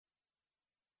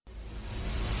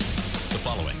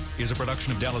following is a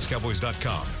production of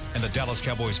DallasCowboys.com and the Dallas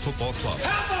Cowboys Football Club.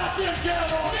 How about them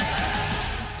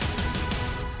Cowboys?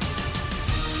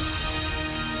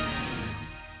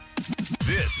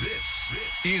 This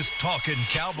is Talkin'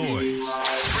 Cowboys.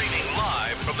 Streaming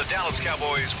live from the Dallas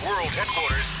Cowboys World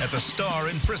Headquarters at the Star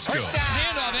in Frisco. First down,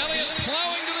 handoff. Elliott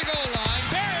plowing to the goal line.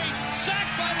 Buried,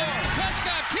 sacked by Lawrence.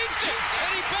 Prescott keeps it,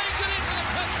 and he bangs it in for the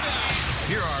touchdown.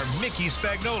 Here are Mickey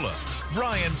Spagnola,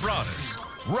 Brian Broaddus,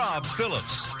 Rob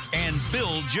Phillips, and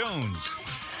Bill Jones.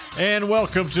 And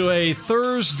welcome to a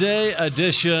Thursday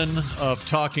edition of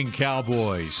Talking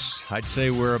Cowboys. I'd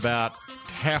say we're about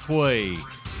halfway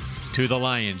to the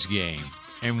Lions game.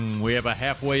 And we have a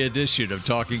halfway edition of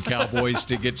Talking Cowboys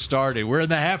to get started. We're in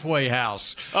the halfway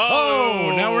house.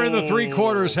 Oh, now we're in the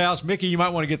three-quarters house. Mickey, you might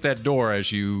want to get that door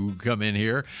as you come in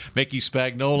here. Mickey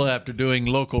Spagnola, after doing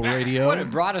local radio. What,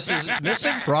 Broaddus is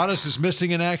missing? Broaddus is missing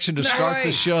in action to start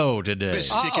the show today.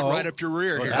 Stick it right up your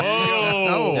rear here.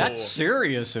 Oh, that's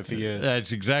serious if he is.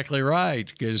 That's exactly right,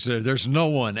 because there's no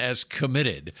one as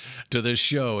committed to this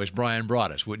show as Brian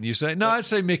Broaddus, wouldn't you say? No, I'd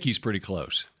say Mickey's pretty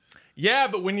close. Yeah,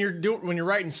 but when you're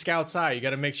writing Scout's Eye, you got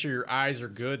to make sure your eyes are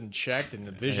good and checked, and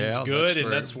the vision's good, and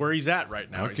that's where he's at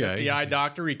right now. Okay. He's at the eye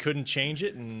doctor. He couldn't change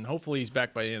it, and hopefully he's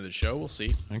back by the end of the show. We'll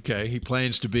see. Okay, he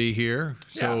plans to be here,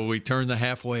 so we turn the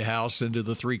halfway house into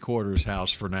the three-quarters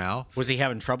house for now. Was he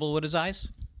having trouble with his eyes?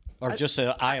 Or just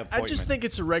an eye appointment? I just think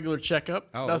it's a regular checkup.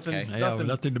 Oh, nothing, okay.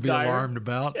 Nothing to be dire. alarmed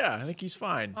about. Yeah, I think he's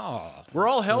fine. Oh, We're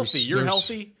all healthy. You're there's-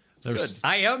 healthy. It's good.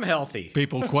 I am healthy.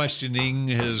 People questioning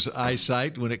his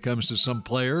eyesight when it comes to some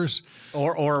players.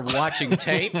 Or watching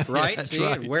tape, right? That's See,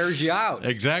 right. it wears you out.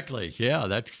 Exactly. Yeah,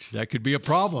 that could be a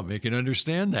problem. You can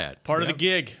understand that. Part of the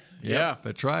gig. Yeah.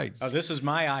 That's right. Oh, this is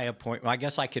my eye appointment. I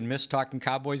guess I can miss Talking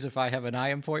Cowboys if I have an eye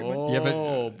appointment? Oh, Yeah,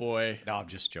 but- boy. No, I'm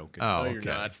just joking. Oh, No, okay. you're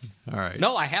not. All right.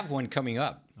 No, I have one coming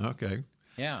up. Okay.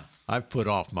 Yeah. I've put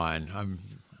off mine. I'm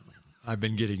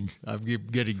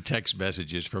getting text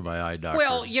messages from my eye doctor.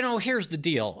 Well, here's the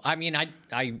deal. I mean,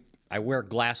 I wear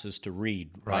glasses to read,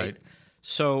 right?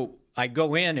 So I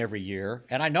go in every year,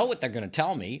 and I know what they're going to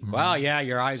tell me. Mm-hmm. Well, yeah,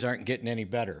 your eyes aren't getting any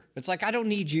better. It's like, I don't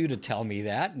need you to tell me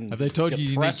that. And Have they told you need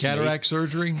depress me. cataract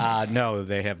surgery? No,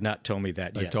 they have not told me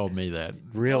that They yet. told me that.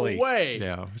 Really? No way.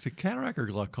 Yeah. Is it cataract or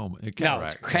glaucoma? No,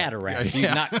 Cataract. it's cataract,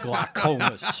 Yeah. not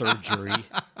glaucoma surgery.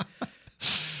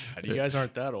 You guys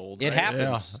aren't that old. It right?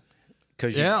 happens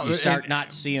because you start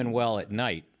not seeing well at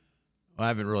night. I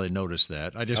haven't really noticed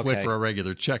that. I just went Okay. for a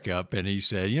regular checkup, and he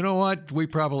said, "You know what? You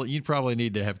probably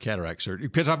need to have cataract surgery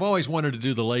because I've always wanted to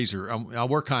do the laser. I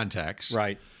wear contacts,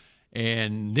 Right.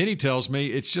 And then he tells me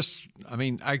it's just,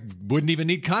 I wouldn't even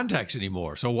need contacts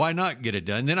anymore. So why not get it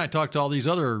done? And then I talked to all these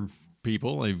other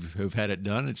people who've had it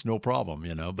done. It's no problem,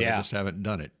 but I just haven't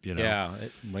done it. Yeah.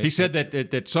 He said that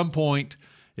at some point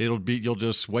you'll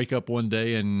just wake up one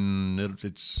day and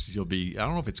you'll be, I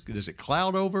don't know if does it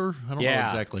cloud over? I don't know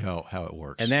exactly how it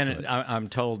works. And then I'm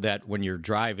told that when you're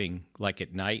driving, like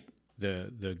at night,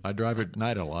 I drive at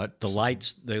night a lot. the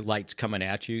lights coming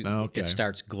at you, Okay. it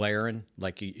starts glaring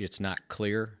like it's not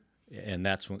clear, and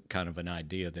that's kind of an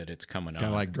idea that it's coming on.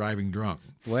 Kind of like driving drunk.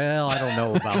 Well, I don't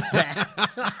know about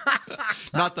that.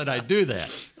 Not that I do that.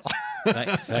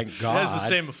 Thank God. It has the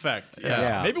same effect.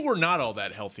 Yeah. Maybe we're not all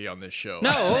that healthy on this show.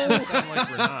 No. It sounds like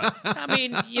we're not. I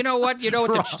mean, you know what?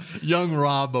 Young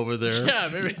Rob over there. Yeah,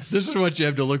 maybe it's... This is what you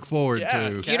have to look forward Yeah,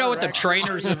 to. You know what the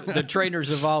trainers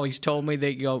have always told me?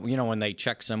 They go, when they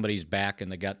check somebody's back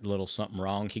and they got a little something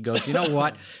wrong, he goes, you know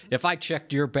what? If I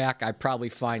checked your back, I probably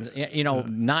find,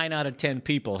 9 out of 10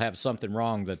 people have something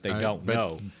wrong that they don't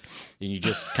know. And you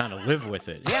just kind of live with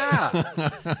it. Yeah.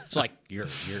 It's like your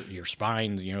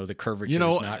spine, the curvature is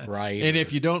not right. And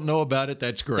if you don't know about it,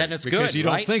 that's great. Then it's because good, you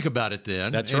don't right? think about it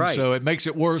then. That's and right. So it makes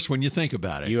it worse when you think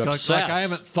about it. You like obsess. I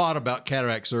haven't thought about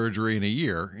cataract surgery in a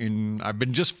year, and I've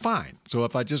been just fine. So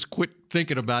if I just quit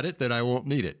thinking about it, then I won't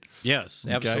need it. Yes,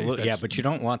 Okay, absolutely. Yeah, that's- but you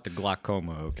don't want the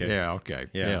glaucoma, okay? Yeah, okay.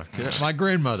 Yeah. My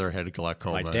grandmother had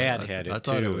glaucoma. My dad had it, I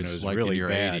thought too, it was, and it was like really in your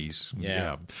bad. 80s.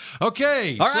 Yeah.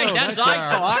 Okay. All so right, that's eye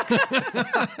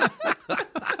talk.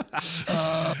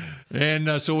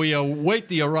 And so we await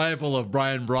the arrival of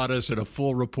Brian Broaddus and a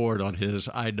full report on his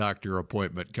eye doctor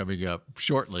appointment coming up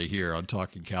shortly here on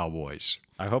Talking Cowboys.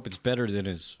 I hope it's better than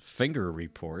his finger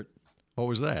report. What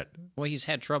was that? Well, he's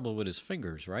had trouble with his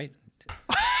fingers, right?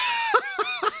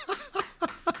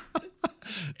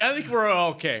 I think we're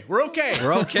okay. We're okay.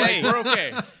 We're okay. We're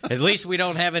okay. At least we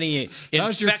don't have any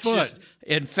How's your infectious. foot?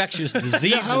 infectious diseases.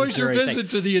 Yeah, how was your or anything. visit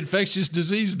to the infectious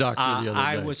disease doctor the other day?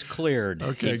 I was cleared.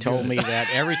 Okay, he told me that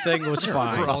everything was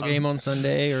fine. Football game on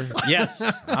Sunday, or Yes,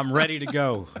 I'm ready to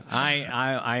go.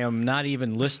 I am not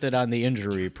even listed on the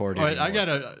injury report All right,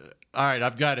 anymore.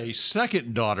 I've got a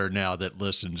second daughter now that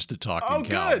listens to Talking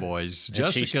Cowboys.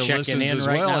 And she's Jessica checking listens in as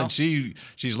right well, now? and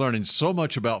she's learning so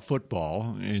much about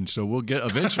football, and so we'll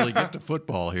eventually get to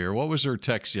football here. What was her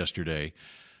text yesterday?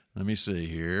 Let me see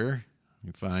here. Let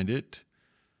me find it.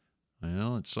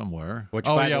 Well, it's somewhere. Which,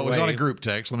 oh by yeah, the it was on a way- group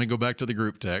text. Let me go back to the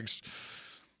group text.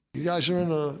 You guys are in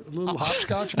a little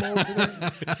hopscotch mode today?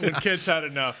 When Kent's had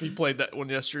enough. He played that one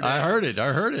yesterday. I heard it.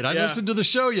 I Yeah. listened to the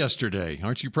show yesterday.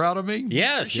 Aren't you proud of me?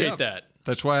 Yes. Appreciate that.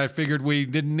 That's why I figured we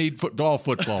didn't need all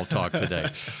football talk today.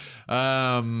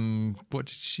 What did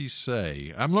she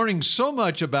say? I'm learning so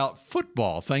much about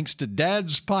football thanks to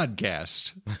Dad's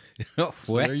podcast. Well,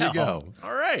 There you go.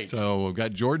 All right. So we've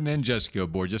got Jordan and Jessica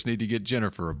aboard. Just need to get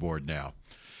Jennifer aboard now.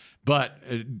 But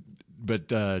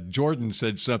Jordan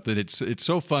said something. It's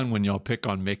so fun when y'all pick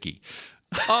on Mickey.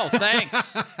 Oh,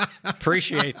 thanks.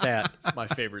 Appreciate that. It's my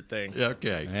favorite thing.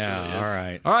 Okay. Yeah, all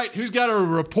right. All right. Who's got a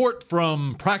report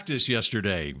from practice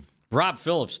yesterday? Rob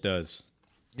Phillips does.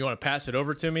 You want to pass it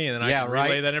over to me, and then I Yeah, can relay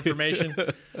right. that information?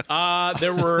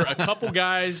 There were a couple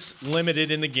guys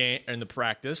limited in the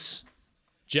practice.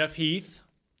 Jeff Heath.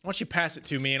 Why don't you pass it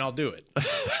to me, and I'll do it.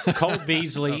 Cole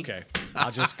Beasley. Okay.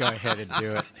 I'll just go ahead and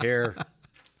do it here.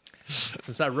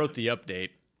 Since I wrote the update.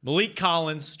 Malik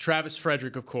Collins, Travis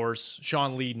Frederick, of course.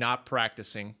 Sean Lee not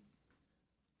practicing.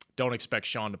 Don't expect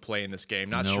Sean to play in this game.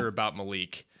 Not sure about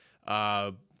Malik.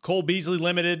 Cole Beasley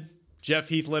limited. Jeff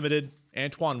Heath limited.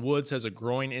 Antoine Woods has a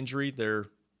groin injury. Their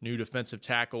new defensive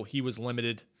tackle. He was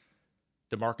limited.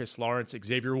 DeMarcus Lawrence,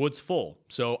 Xavier Woods full.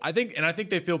 So I think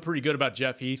they feel pretty good about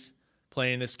Jeff Heath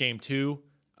playing this game too.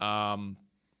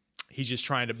 He's just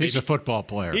trying to. He's a football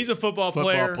player. He's a football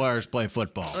player. Football players play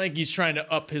football. I think he's trying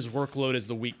to up his workload as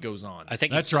the week goes on. I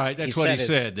think That's right. That's what he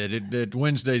said. That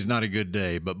Wednesday's not a good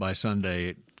day, but by Sunday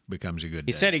it becomes a good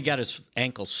day. He said he got his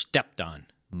ankle stepped on.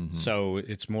 So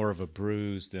it's more of a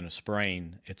bruise than a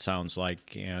sprain, it sounds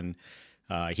like. And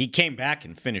he came back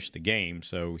and finished the game.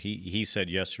 So he said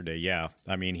yesterday, yeah.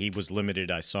 I mean, he was limited.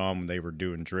 I saw him when they were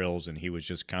doing drills, and he was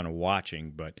just kind of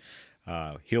watching. But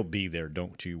he'll be there.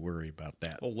 Don't you worry about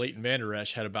that. Well, Leighton Vander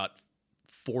Esch had about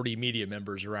 40 media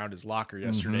members around his locker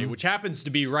yesterday, which happens to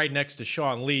be right next to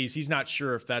Sean Lee's. He's not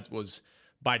sure if that was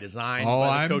by design. Oh, by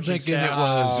the I'm coaching thinking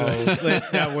staff. it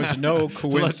was. That was no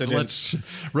coincidence. Let's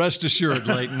rest assured,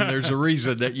 Leighton, there's a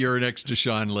reason that you're next to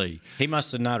Sean Lee. He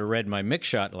must have not read my mix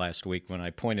shot last week when I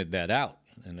pointed that out.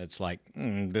 And it's like,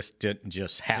 this didn't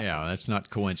just happen. Yeah, that's not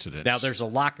coincidence. Now, there's a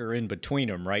locker in between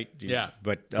them, right? Yeah,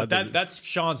 But that's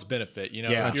Sean's benefit. You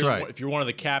know, Yeah. if That's you're, right. If you're one of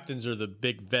the captains or the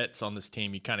big vets on this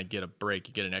team, you kind of get a break.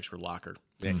 You get an extra locker.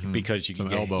 because you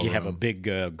elbow have a room.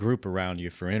 big group around you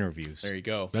for interviews. There you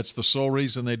go. That's the sole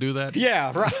reason they do that?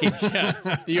 Yeah, right.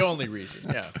 Yeah, the only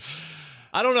reason. Yeah,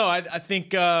 I don't know. I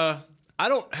think I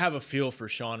don't have a feel for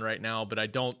Sean right now, but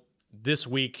this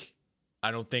week I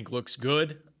don't think looks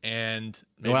good. And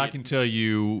maybe Well, I can tell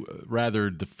you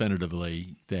rather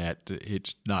definitively that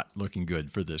it's not looking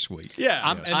good for this week. yeah.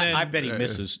 I bet he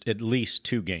misses at least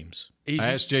 2 games. he's,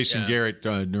 I asked Jason yeah. Garrett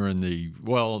during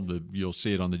you'll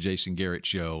see it on the Jason Garrett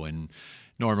show, and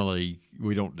normally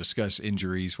we don't discuss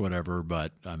injuries, whatever,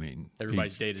 but I mean,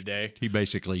 Everybody's day to day. he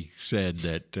basically said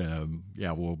that,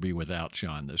 we'll be without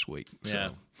Sean this week. Yeah.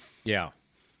 So. Yeah.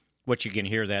 Which you can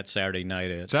hear that Saturday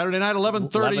night at. Saturday night,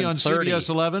 11:30 on 11:30. CBS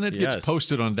 11. It Yes. gets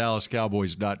posted on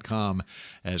DallasCowboys.com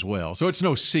as well. So it's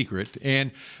no secret.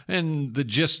 And the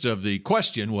gist of the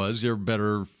question was they're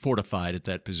better fortified at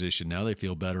that position now. They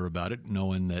feel better about it,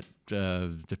 knowing that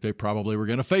they probably were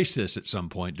going to face this at some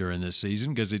point during this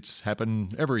season because it's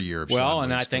happened every year. Well,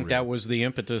 and I think that was the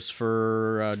impetus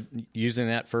for using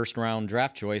that first-round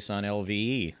draft choice on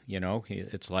LVE. You know,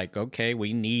 it's like, okay,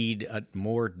 we need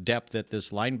more depth at this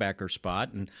linebacker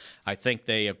spot, and I think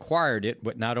they acquired it,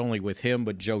 but not only with him,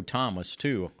 but Joe Thomas,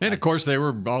 too. And, of course, they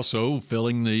were also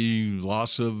filling the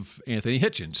loss of Anthony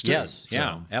Hitchens, too. Yes, So-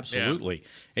 yeah, absolutely.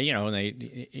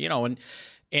 And,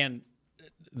 and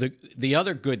the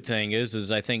other good thing is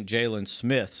I think Jalen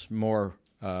Smith's more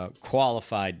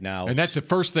qualified now. And that's the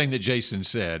first thing that Jason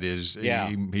said is Yeah.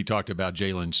 he talked about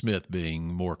Jalen Smith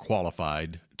being more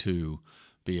qualified to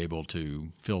be able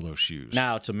to fill those shoes.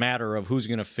 Now it's a matter of who's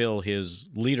going to fill his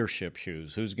leadership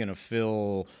shoes, who's going to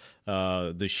fill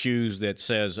the shoes that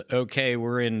says, okay,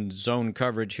 we're in zone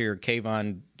coverage here.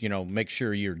 Kayvon, make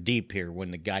sure you're deep here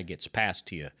when the guy gets past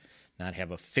to you, not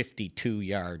have a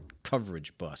 52-yard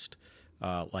coverage bust.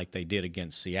 like they did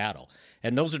against Seattle.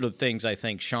 And those are the things I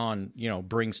think Sean,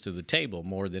 brings to the table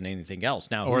more than anything else.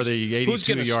 Now, or the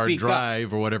 82-yard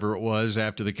drive or whatever it was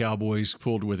after the Cowboys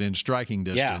pulled within striking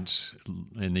distance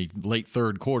in the late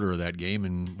third quarter of that game,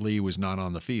 and Lee was not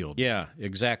on the field. Yeah,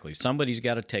 exactly. Somebody's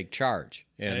got to take charge.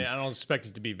 And I don't expect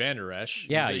it to be Van Der Esch.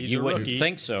 Yeah, he's you a wouldn't rookie.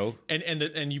 think so.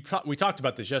 We talked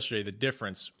about this yesterday, the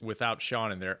difference without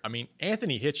Sean in there. I mean,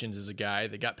 Anthony Hitchens is a guy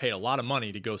that got paid a lot of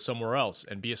money to go somewhere else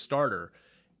and be a starter.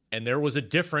 And there was a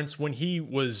difference when he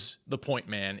was the point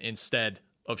man instead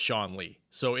of Sean Lee.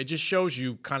 So it just shows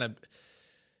you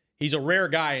he's a rare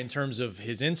guy in terms of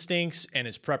his instincts and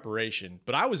his preparation.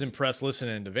 But I was impressed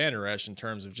listening to Van Der Esch in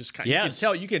terms of just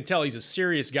you can tell he's a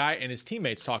serious guy, and his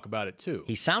teammates talk about it too.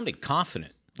 He sounded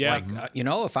confident. Yeah.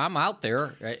 If I'm out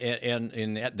there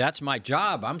and that's my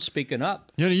job, I'm speaking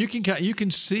up. You can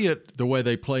see it the way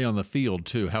they play on the field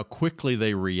too, how quickly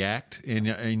they react,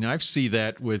 and I see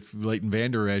that with Leighton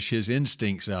Van Der Esch, his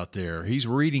instincts out there. He's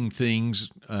reading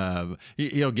things,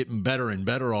 getting better and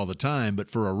better all the time. But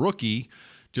for a rookie,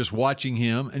 just watching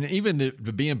him, and even to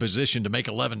be in position to make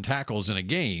 11 tackles in a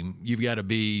game, you've got to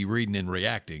be reading and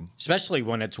reacting. Especially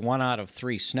when it's 1 out of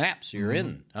 3 snaps you're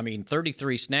in. I mean,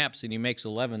 33 snaps and he makes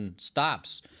 11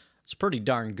 stops. It's pretty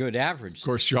darn good average. Of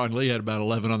course, Sean Lee had about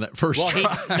 11 on that first Well,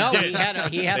 try.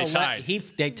 he had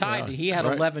they tied. Yeah, he had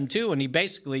right. 11 too, and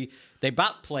they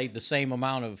about played the same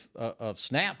amount of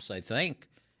snaps. I think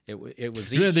it was.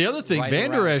 The other thing, right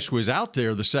Van Der around. Esch was out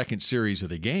there the second series of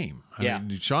the game. I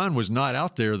mean, Sean was not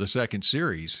out there the second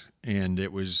series, and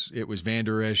it was Van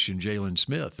Der Esch and Jalen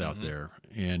Smith out there,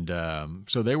 and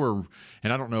so they were.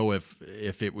 And I don't know if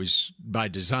it was by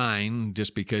design,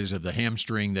 just because of the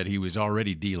hamstring that he was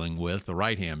already dealing with, the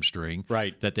right hamstring,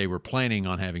 right, that they were planning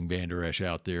on having Van Der Esch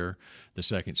out there the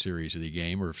second series of the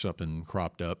game, or if something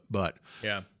cropped up, but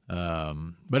yeah.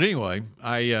 But anyway,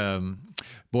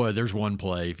 there's one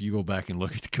play. If you go back and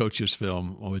look at the coach's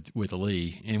film with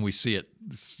Lee, and we've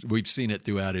seen it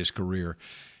throughout his career.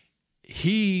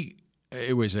 It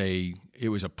was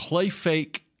a play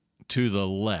fake to the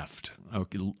left,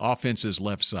 offense's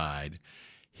left side.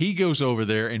 He goes over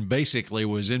there and basically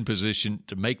was in position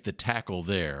to make the tackle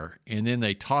there, and then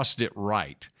they tossed it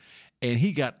right, and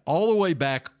he got all the way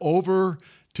back over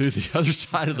to the other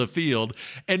side of the field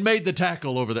and made the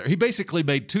tackle over there. He basically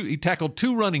he tackled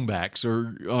 2 running backs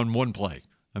on one play.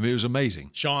 I mean, it was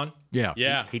amazing. Sean?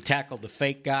 Yeah. He tackled the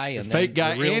fake guy and the fake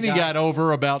guy, the real and he guy. got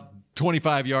over about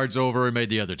 25 yards over and made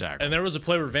the other tackle. And there was a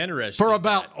play where Van Der Esch for did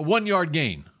about that. a 1 yard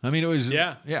gain. I mean, it was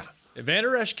yeah. Van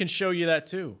Der Esch can show you that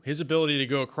too. His ability to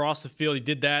go across the field. He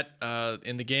did that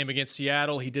in the game against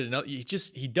Seattle. He did another.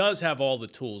 He does have all the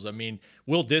tools. I mean,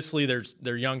 Will Dissly,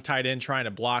 their young tight end trying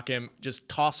to block him, just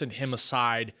tossing him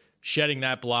aside, shedding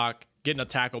that block, getting a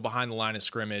tackle behind the line of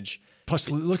scrimmage. Plus,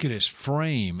 look at his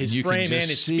frame. His you frame can just and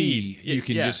his see, speed. You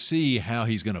can just see how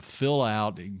he's going to fill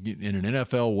out in an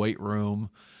NFL weight room.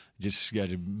 Just got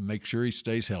to make sure he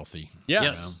stays healthy. Yeah.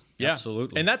 Yes. Yeah,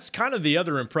 Absolutely. And that's kind of the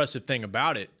other impressive thing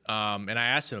about it. And I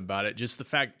asked him about it, just the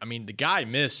fact, I mean, the guy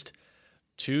missed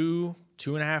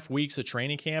 2.5 weeks of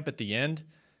training camp at the end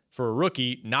for a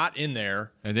rookie, not in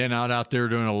there. And then out there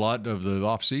doing a lot of the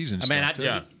off-season stuff.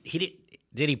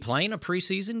 Did he play in a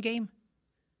preseason game?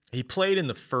 He played in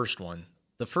the first one.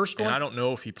 The first one? And I don't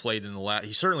know if he played in the last.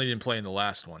 He certainly didn't play in the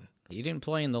last one. He didn't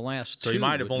play in the last So two, he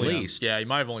might have at only, least. he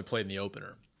might have only played in the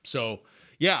opener. So,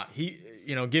 yeah,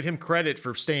 give him credit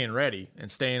for staying ready and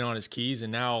staying on his keys.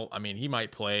 And now, I mean, he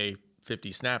might play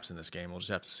 50 snaps in this game. We'll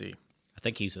just have to see. I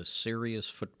think he's a serious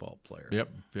football player.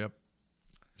 Yep.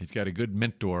 He's got a good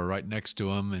mentor right next to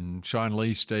him, and Sean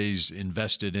Lee stays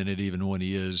invested in it even when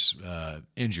he is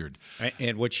injured.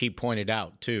 And which he pointed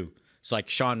out, too. It's like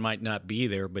Sean might not be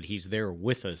there, but he's there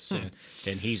with us,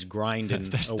 and he's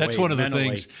grinding away That's one of the mentally.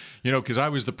 things, because I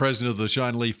was the president of the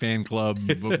Sean Lee fan club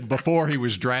before he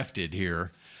was drafted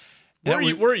here.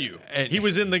 Were you? He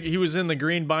was in the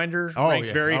green binder,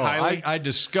 ranked very highly. I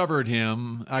discovered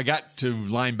him. I got to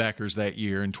linebackers that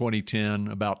year in 2010,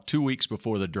 about 2 weeks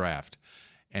before the draft.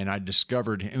 And I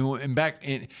discovered him.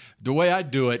 And the way I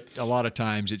do it, a lot of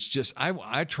times, it's just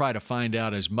I try to find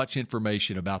out as much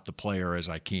information about the player as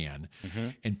I can. Mm-hmm.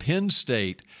 And Penn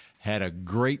State had a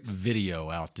great video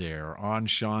out there on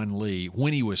Sean Lee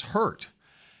when he was hurt.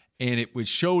 And it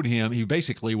showed him, he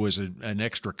basically was an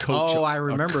extra coach. Oh, I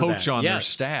remember a coach that. on Yes. their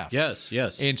staff.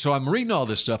 Yes. And so I'm reading all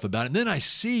this stuff about it, and then I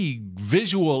see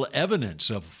visual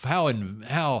evidence of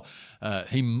how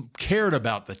he cared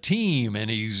about the team, and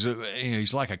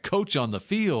he's like a coach on the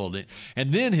field.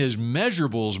 And then his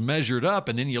measurables measured up,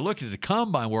 and then you look at the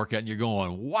combine workout, and you're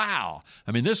going, wow.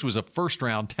 I mean, this was a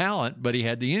first-round talent, but he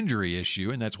had the injury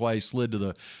issue, and that's why he slid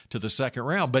to the second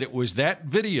round. But it was that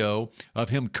video of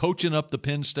him coaching up the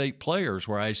Penn State players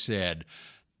where I said,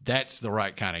 that's the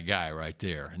right kind of guy right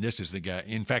there. And this is the guy.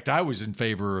 In fact, I was in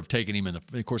favor of taking him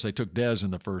of course, they took Dez in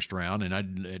the first round, and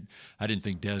I didn't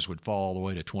think Dez would fall all the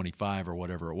way to 25 or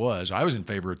whatever it was. I was in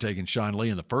favor of taking Sean Lee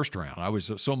in the first round. I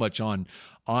was so much on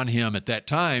him at that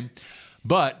time.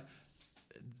 But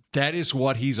that is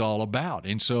what he's all about.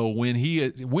 And so when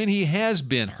he has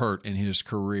been hurt in his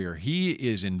career, he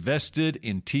is invested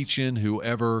in teaching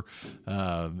whoever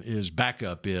his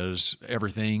backup is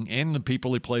everything, and the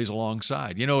people he plays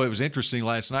alongside. You know, it was interesting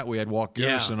last night. We had Walt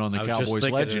Garrison on the Cowboys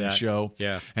Legends show,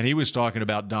 and he was talking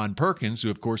about Don Perkins, who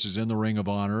of course is in the Ring of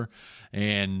Honor,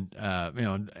 and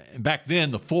back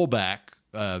then the fullback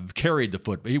carried the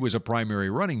foot. He was a primary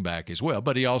running back as well,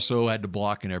 but he also had to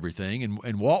block and everything.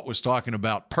 And Walt was talking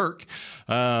about Perk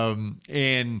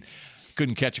and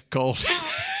couldn't catch a cold.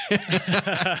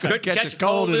 Couldn't catch a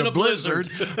cold in a blizzard.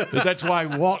 That's why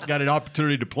Walt got an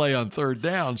opportunity to play on third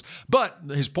downs. But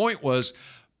his point was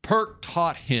Perk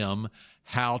taught him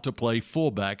how to play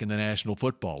fullback in the National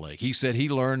Football League. He said he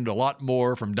learned a lot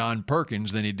more from Don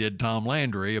Perkins than he did Tom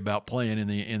Landry about playing in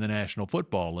the National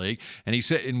Football League.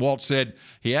 And Walt said,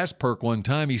 he asked Perk one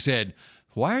time, he said,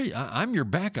 why are you, I'm your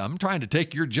backup. I'm trying to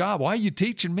take your job. Why are you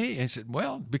teaching me? I said,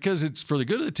 well, because it's for the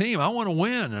good of the team. I want to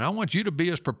win, and I want you to be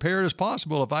as prepared as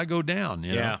possible if I go down.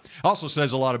 You know? Also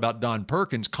says a lot about Don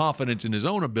Perkins' confidence in his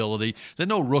own ability that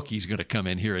no rookie's going to come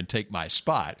in here and take my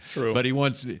spot. True. But he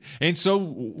wants – and so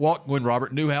when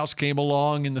Robert Newhouse came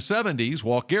along in the 70s,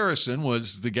 Walt Garrison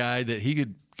was the guy that he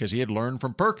could – because he had learned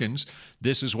from Perkins,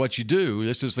 this is what you do.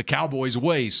 This is the Cowboys'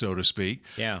 way, so to speak,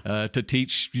 to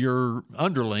teach your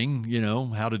underling,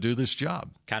 how to do this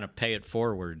job. Kind of pay it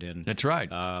forward. And that's right.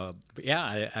 And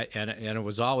it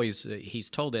was always, he's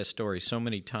told that story so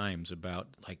many times about,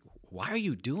 like, why are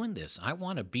you doing this? I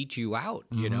want to beat you out,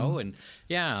 you know? And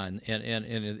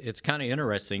it's kind of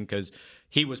interesting because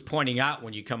he was pointing out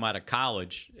when you come out of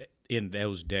college in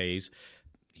those days,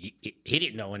 he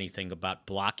didn't know anything about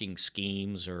blocking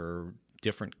schemes or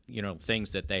different,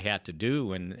 things that they had to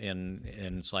do, and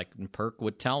it's like Perk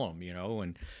would tell him,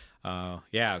 It's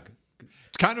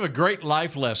kind of a great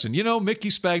life lesson. Mickey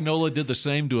Spagnola did the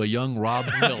same to a young Rob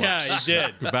Phillips. Yeah,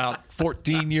 he did. About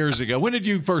 14 years ago. When did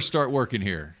you first start working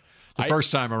here?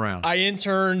 First time around? I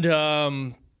interned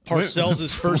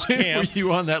Parcells' first camp. Were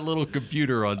you on that little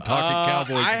computer on Talking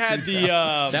Cowboys? I had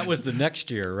that was the next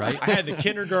year, right? I had the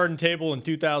kindergarten table in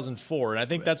 2004, and I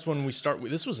think that's when we start.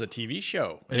 This was a TV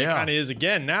show. And it kind of is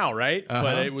again now, right?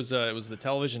 But it was the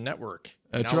television network.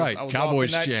 That's right,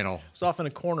 Cowboys Channel. It was off in a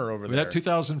corner over there. Was that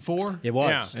 2004? It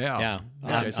was. Yeah. So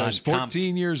it was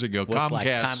 14 years ago. Comcast. Like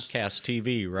Comcast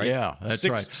TV, right? Yeah, that's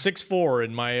right. 6'4",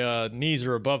 and my about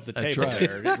the above the table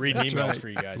there, reading emails for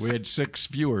you guys. We had 6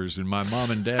 viewers, and my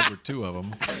mom and dad were 2 of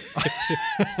them.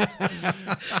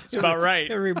 That's about right.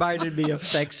 It reminded me of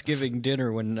Thanksgiving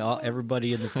dinner when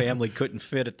everybody in the family couldn't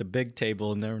fit at the big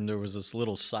table, and then there was this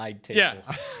little side table. Yeah.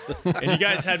 And you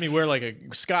guys had me wear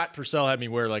Scott Purcell had me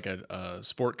wear like a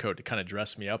sport coat to kind of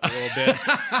dress me up a little bit.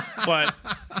 But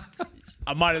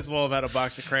I might as well have had a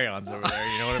box of crayons over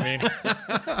there, you know what I mean?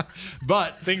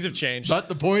 But things have changed. But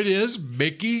the point is,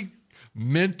 Mickey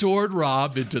mentored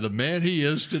Rob into the man he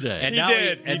is today. And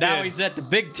now he's at the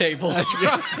big table.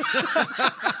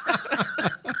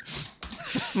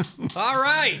 All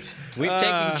right. We've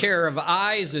taken care of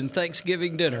eyes and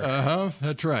Thanksgiving dinner.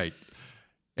 That's right.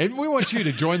 And we want you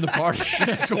to join the party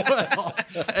as well.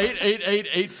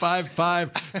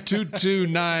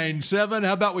 888-855-2297.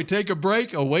 How about we take a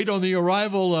break, await on the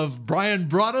arrival of Brian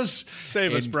Broaddus.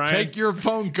 Save us, Brian. Take your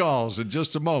phone calls in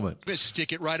just a moment. Just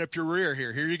stick it right up your rear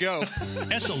here. Here you go.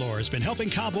 Essilor has been helping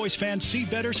Cowboys fans see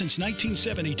better since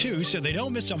 1972 so they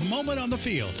don't miss a moment on the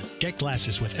field. Get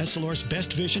glasses with Essilor's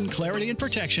best vision, clarity, and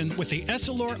protection with the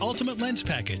Essilor Ultimate Lens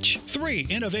Package. 3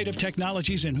 innovative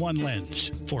technologies in one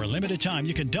lens. For a limited time,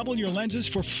 you can double your lenses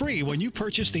for free when you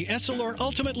purchase the Essilor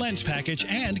Ultimate Lens Package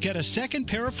and get a second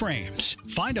pair of frames.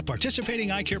 Find a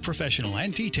participating eye care professional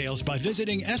and details by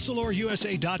visiting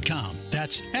EssilorUSA.com.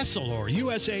 That's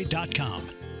EssilorUSA.com.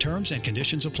 Terms and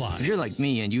conditions apply. If you're like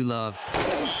me and you love...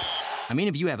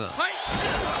 if you have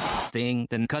a thing,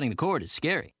 then cutting the cord is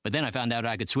scary. But then I found out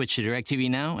I could switch to DirecTV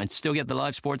Now and still get the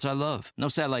live sports I love. No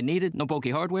satellite needed, no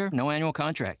bulky hardware, no annual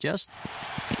contract, just...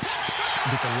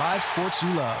 Get the live sports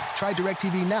you love. Try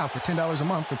DirecTV Now for $10 a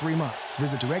month for 3 months.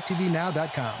 Visit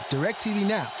DirecTVNow.com. DirecTV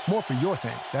Now. More for your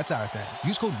thing. That's our thing.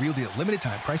 Use code REALDEAL. Limited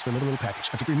time. Price for little package.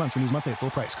 After 3 months, renews monthly at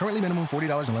full price. Currently minimum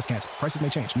 $40 unless canceled. Prices may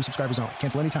change. New subscribers only.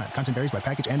 Cancel anytime. Content varies by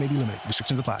package and may be limited.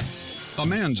 Restrictions apply. A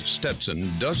man's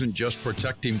Stetson doesn't just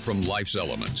protect him from life's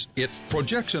elements. It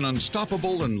projects an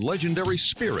unstoppable and legendary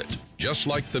spirit, just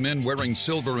like the men wearing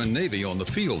silver and navy on the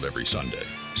field every Sunday.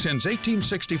 Since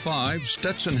 1865,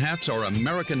 Stetson hats are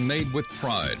American-made with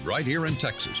pride right here in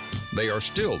Texas. They are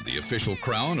still the official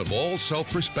crown of all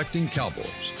self-respecting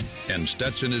cowboys. And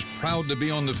Stetson is proud to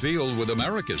be on the field with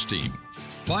America's team.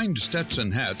 Find Stetson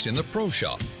hats in the Pro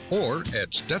Shop or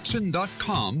at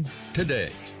Stetson.com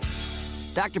today.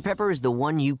 Dr. Pepper is the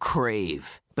one you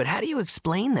crave. But how do you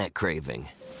explain that craving?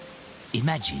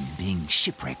 Imagine being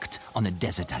shipwrecked on a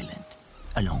desert island,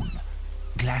 alone.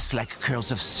 Glass-like curls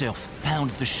of surf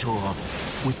pound the shore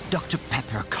with Dr.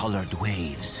 Pepper-colored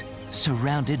waves.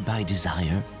 Surrounded by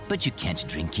desire, but you can't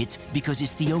drink it because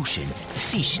it's the ocean.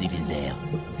 Fish live in there.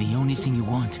 The only thing you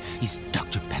want is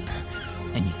Dr. Pepper,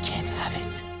 and you can't have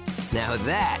it. Now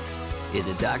that is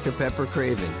a Dr. Pepper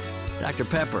craving. Dr.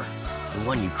 Pepper, the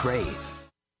one you crave.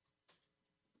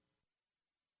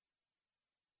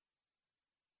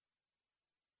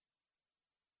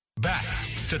 Back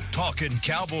to Talking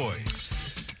Cowboys.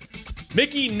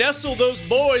 Mickey, nestle those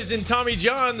boys in Tommy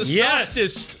John, the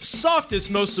softest,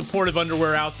 most supportive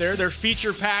underwear out there. They're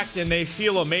feature-packed and they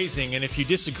feel amazing. And if you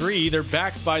disagree, they're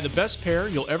backed by the best pair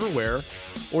you'll ever wear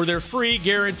or their free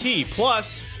guarantee.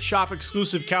 Plus, shop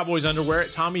exclusive Cowboys underwear at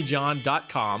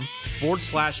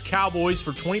TommyJohn.com/Cowboys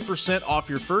for 20% off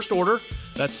your first order.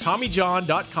 That's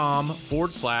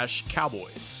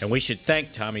TommyJohn.com/Cowboys. And we should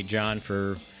thank Tommy John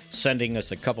for sending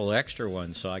us a couple extra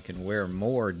ones so I can wear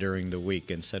more during the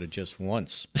week instead of just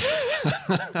once.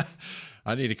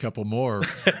 I need a couple more.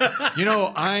 You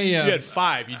know, you had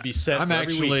 5, you'd be set. I'm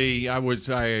every week. I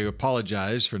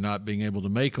apologize for not being able to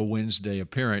make a Wednesday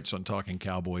appearance on Talking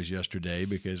Cowboys yesterday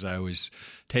because I was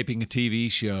taping a TV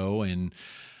show and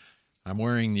I'm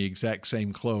wearing the exact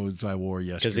same clothes I wore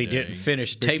yesterday. Because he didn't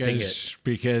finish taping it.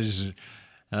 Because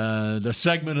the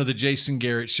segment of the Jason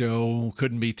Garrett show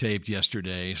couldn't be taped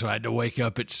yesterday, so I had to wake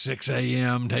up at 6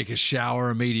 a.m., take a shower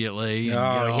immediately. And get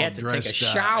all he had to take a dressed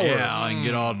shower. up. Yeah, and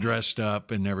get all dressed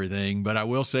up and everything. But I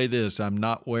will say this, I'm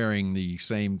not wearing the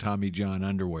same Tommy John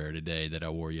underwear today that I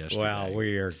wore yesterday. Well,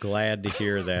 we are glad to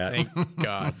hear that. Thank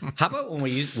God. How about when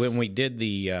we did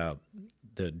the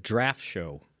draft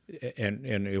show? And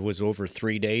it was over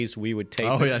 3 days we would tape.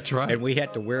 Oh, yeah, that's right. And we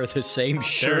had to wear the same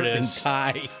shirt and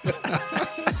tie.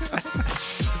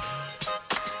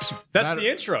 That's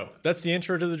the intro. That's the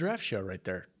intro to the draft show right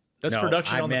there. That's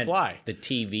production on the fly. The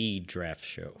TV draft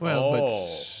show.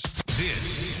 Well,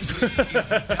 This is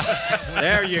the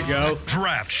there you go.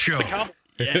 Draft Show.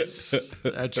 yes,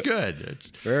 that's good. It's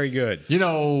very good. You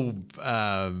know,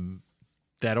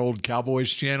 that old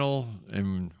Cowboys channel,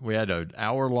 and we had an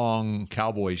hour-long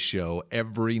Cowboys show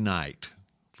every night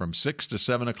from 6 to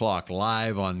 7 o'clock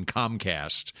live on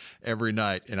Comcast every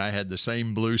night, and I had the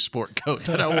same blue sport coat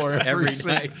that I wore every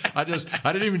night. I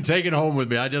didn't even take it home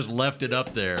with me. I just left it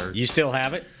up there. You still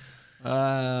have it?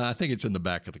 I think it's in the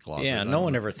back of the closet. Yeah, no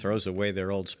one ever throws away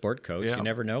their old sport coats. Yeah. You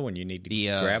never know when you need to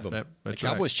grab them. The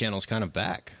Cowboys channel's kind of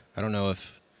back. I don't know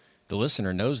if the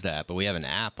listener knows that, but we have an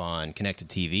app on Connected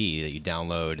TV that you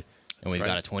download. And we've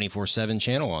got a 24/7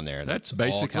 channel on there. That's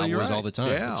basically all Cowboys right. all the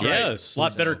time. Yeah. That's Yes. A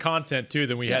lot better content, too,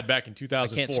 than we had back in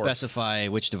 2004. I can't specify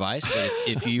which device, but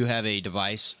if you have a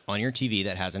device on your TV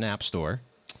that has an app store,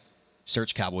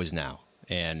 search Cowboys Now.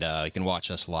 And you can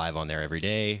watch us live on there every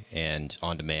day and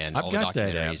on demand. I've all got the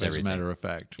documentaries, that app, as everything. a matter of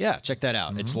fact. Yeah, check that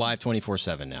out. It's live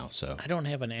 24/7 now. So I don't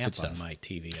have an app on my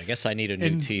TV. I guess I need a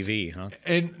new TV, huh?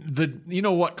 And you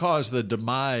know what caused the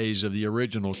demise of the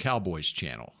original Cowboys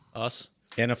channel? Us?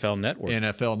 NFL Network.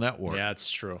 NFL Network. Yeah,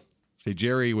 it's true. See,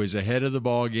 Jerry was ahead of the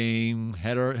ball game,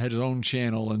 had his own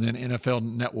channel, and then NFL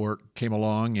Network came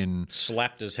along and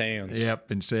slapped his hands.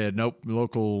 Yep, and said, nope,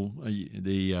 the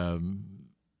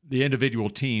individual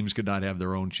teams could not have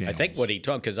their own channels. I think what he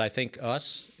told, because I think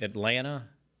us, Atlanta,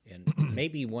 and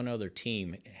maybe one other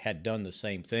team had done the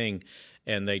same thing,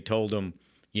 and they told him,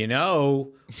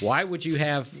 why would you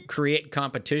create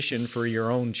competition for your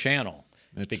own channel?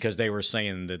 Because they were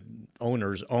saying that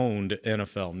owners owned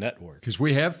NFL Network. Because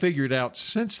we have figured out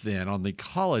since then on the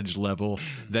college level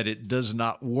that it does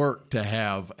not work to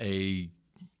have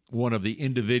one of the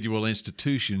individual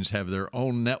institutions have their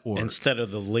own network instead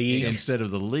of the league. Instead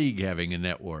of the league having a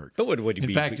network. But what would you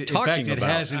be talking about? In fact, it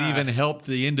hasn't even helped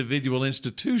the individual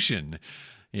institution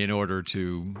in order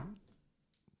to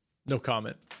No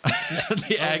comment.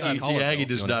 the Aggie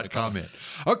does not comment.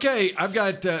 Okay, I've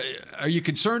got. Are you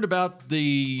concerned about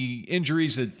the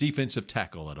injuries at defensive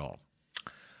tackle at all?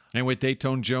 And with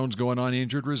Datone Jones going on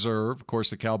injured reserve, of course,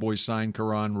 the Cowboys signed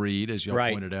Karan Reed, as y'all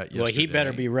pointed out yesterday. Well, he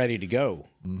better be ready to go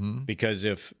because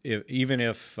if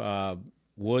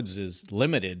Woods is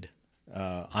limited,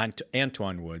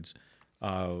 Antoine Woods,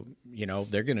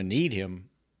 they're going to need him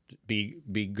to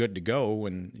be good to go,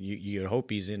 and you hope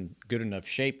he's in good enough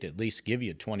shape to at least give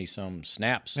you 20-some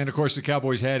snaps. And, of course, the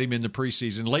Cowboys had him in the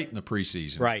preseason, late in the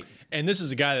preseason. Right. And this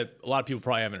is a guy that a lot of people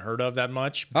probably haven't heard of that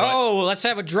much. Let's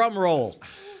have a drum roll.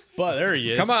 But there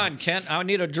he is. Come on, Kent. I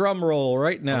need a drum roll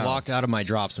right now. I walked out of my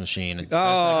drops machine. Here he is.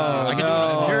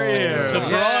 The broad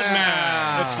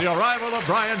man. It's the arrival of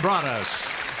Brian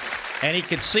Broaddus. And he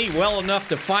could see well enough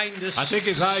to find this I think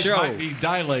his eyes might be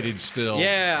dilated still.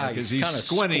 Yeah, because he's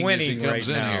squinting as he comes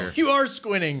in here. You are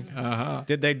squinting.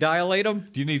 Did they dilate him?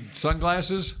 Do you need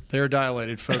sunglasses? They're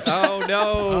dilated, folks. Oh, no.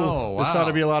 Oh, wow. This ought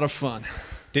to be a lot of fun.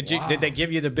 Did they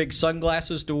give you the big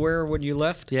sunglasses to wear when you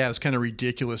left? Yeah, it was kind of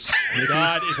ridiculous.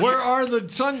 God, where are the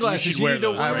sunglasses you need to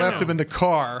wear? I left them in the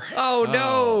car. Oh,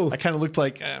 no. I kind of looked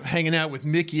like hanging out with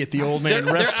Mickey at the old man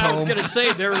rest home. I was going to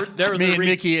say, they're me and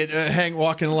Mickey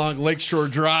walking along Lakeshore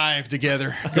Drive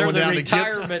together. They're the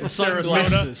retirement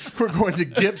sunglasses. We're going to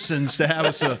Gibson's to have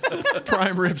us a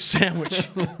prime rib sandwich.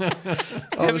 This is going to be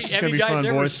fun, boys. Have you guys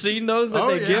ever seen those that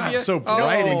they give you? It's so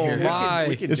bright in here.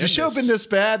 My. Has the show been this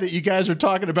bad that you guys are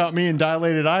talking about me and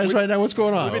dilated eyes right now? What's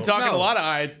going on? We've been talking a lot of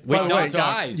eyes. By the way,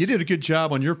 you did a good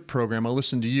job on your program. I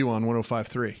listened to you on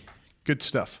 105.3. Good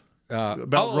stuff. About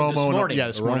Romo. This morning.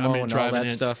 This morning. Romo and all that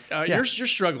stuff. You're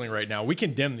struggling right now. We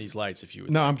can dim these lights if you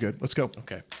would. No, I'm good. Let's go.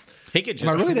 Okay. He could just,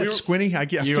 Am I really that squinty? I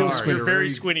feel squinty. You're very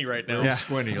squinty right now. Yeah.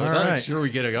 Squinty. Let's make sure we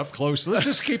get it up close. Let's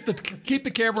just keep the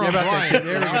camera on Brian. Brian.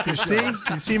 There you can see.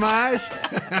 Can you see my eyes?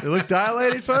 They look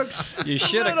dilated, folks. You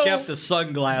should have kept the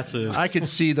sunglasses. I could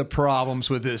see the problems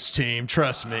with this team.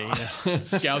 Trust me.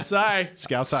 Scout's eye.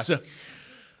 Scout's eye.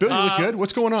 Bill, you look good.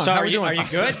 What's going on? So How are you doing? Are you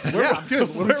good? Yeah, I'm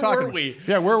good. Where were we?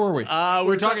 Yeah, where were we?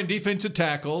 We're talking defensive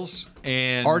tackles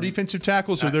and our defensive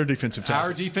tackles or their defensive tackles?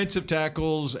 Our defensive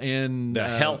tackles and the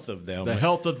health of them. The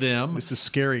health of them. This is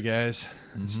scary, guys.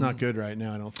 It's not good right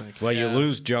now, I don't think. Well, you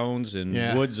lose Jones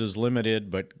and Woods is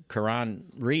limited, but Karan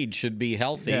Reed should be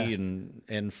healthy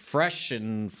and fresh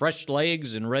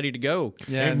legs and ready to go.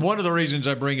 Yeah. And one of the reasons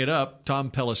I bring it up,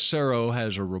 Tom Pelissero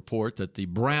has a report that the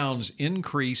Browns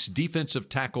increased defensive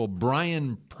tackle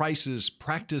Brian Price's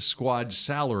practice squad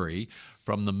salary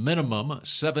from the minimum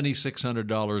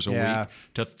 $7,600 a week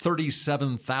to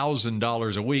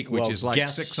 $37,000 a week, which is like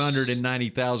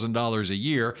 $690,000 a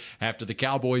year after the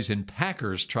Cowboys and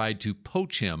Packers tried to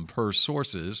poach him, per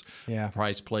sources. Yeah.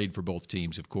 Price played for both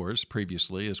teams, of course,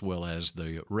 previously, as well as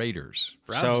the Raiders.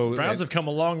 Browns have come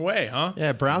a long way, huh?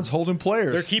 Yeah, Browns holding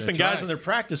players. They're keeping guys on their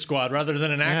practice squad rather than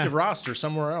an active roster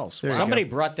somewhere else. Somebody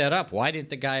brought that up. Why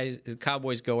didn't the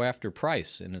Cowboys go after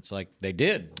Price? And it's like they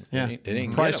did. Yeah, they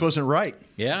didn't Price wasn't right.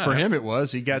 Yeah, for him it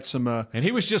was. He got some, and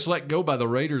he was just let go by the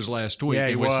Raiders last week. Yeah,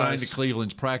 he was was signed to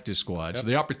Cleveland's practice squad. So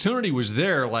the opportunity was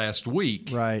there last week,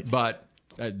 right? But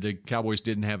the Cowboys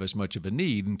didn't have as much of a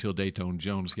need until Datone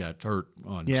Jones got hurt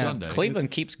on Sunday.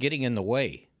 Cleveland keeps getting in the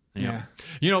way. Yeah.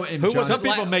 You know, and some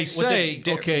people may say,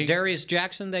 Darius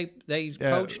Jackson they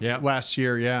poached last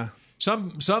year,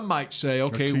 Some might say,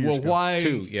 okay, well, why?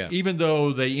 Even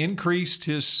though they increased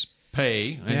his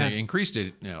pay and they increased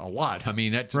it a lot. I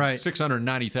mean, that's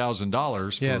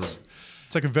 $690,000. Yeah,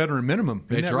 it's like a veteran minimum.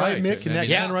 Isn't that right, Mick? Isn't that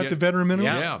kind of right? The veteran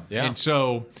minimum. Yeah. And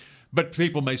so. But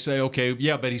people may say, okay,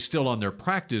 but he's still on their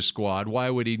practice squad. Why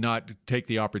would he not take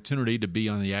the opportunity to be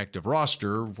on the active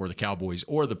roster for the Cowboys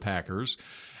or the Packers?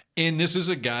 And this is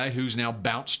a guy who's now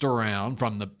bounced around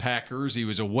from the Packers. He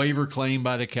was a waiver claim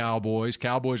by the Cowboys.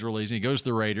 Cowboys released him. He goes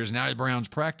to the Raiders. Now he's Browns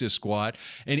practice squad.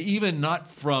 And even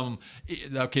not from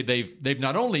they've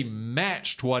not only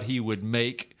matched what he would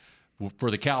make for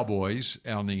the Cowboys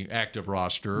on the active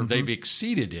roster, they've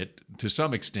exceeded it to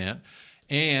some extent.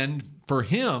 And for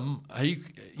him,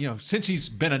 since he's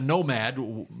been a nomad,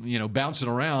 bouncing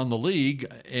around the league,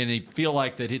 and they feel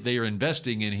like that they are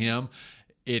investing in him,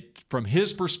 from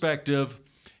his perspective,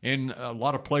 and a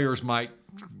lot of players might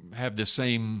have the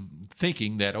same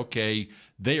thinking that, okay,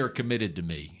 they are committed to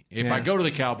me. If I go to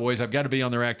the Cowboys, I've got to be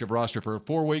on their active roster for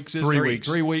 4 weeks. 3 weeks.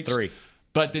 3 weeks.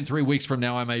 But then 3 weeks from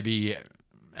now, I may be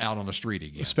out on the street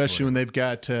again. Especially when they've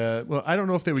got, I don't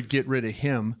know if they would get rid of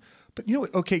him. But,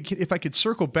 okay, if I could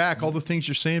circle back all the things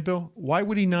you're saying, Bill, why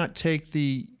would he not take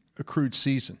the accrued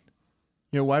season?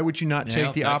 Why would you not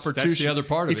take the opportunity? That's the other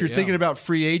part of it. If you're thinking about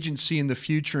free agency in the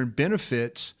future and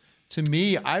benefits, To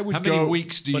me, I would How go. many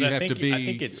weeks do you have to be? I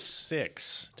think it's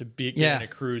 6 to be Yeah. in a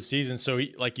accrued season. So,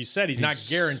 like you said, he's not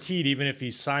guaranteed, even if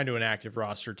he's signed to an active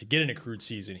roster, to get an accrued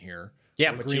season here.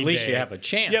 Yeah, for but Green at least Bay. you have a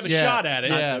chance. You have a shot at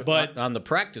it, but on the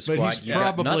practice But squad, he's you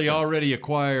got probably nothing. already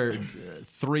acquired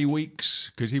 3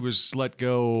 weeks because he was let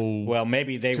go. Well,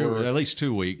 maybe they were at least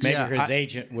 2 weeks. Maybe his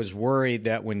agent was worried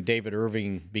that when David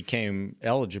Irving became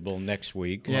eligible next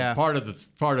week. Well, part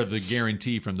of the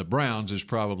guarantee from the Browns is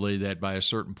probably that by a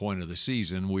certain point of the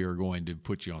season, we are going to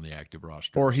put you on the active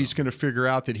roster. Or he's going to figure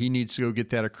out that he needs to go get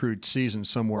that accrued season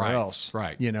somewhere else.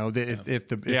 Right. You know,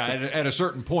 at a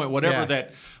certain point, whatever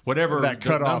that the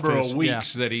cutoff number is, of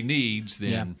weeks that he needs,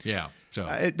 then So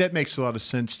that makes a lot of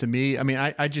sense to me. I mean,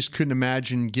 I just couldn't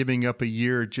imagine giving up a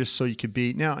year just so you could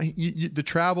be. Now, the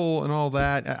travel and all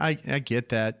that, I get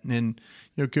that. And,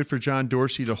 good for John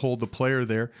Dorsey to hold the player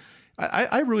there.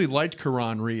 I really liked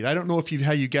Karan Reed. I don't know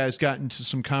how you guys got into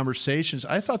some conversations.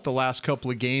 I thought the last couple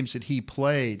of games that he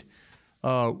played,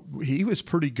 he was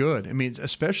pretty good. I mean,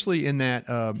 especially in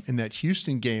that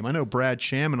Houston game. I know Brad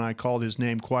Sham and I called his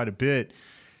name quite a bit.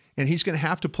 And he's going to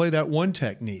have to play that one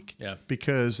technique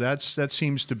because that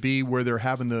seems to be where they're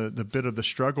having the bit of the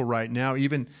struggle right now.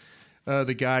 Even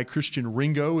the guy, Christian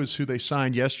Ringo, is who they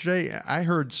signed yesterday. I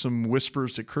heard some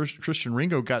whispers that Christian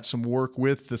Ringo got some work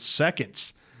with the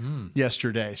seconds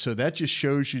yesterday. So that just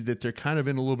shows you that they're kind of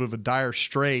in a little bit of a dire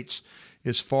straits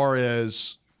as far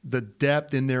as the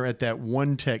depth in there at that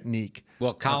one technique.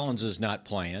 Well, Collins is not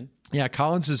playing. Yeah,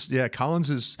 Collins is.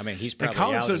 I mean, he's probably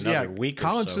out another week or so.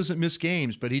 Collins doesn't miss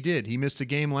games, but he did. He missed a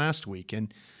game last week,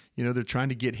 and they're trying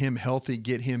to get him healthy,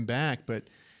 get him back. But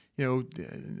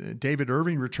David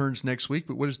Irving returns next week.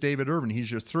 But what is David Irving? He's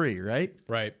your 3, right?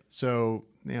 Right. So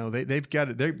they've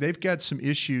got some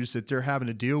issues that they're having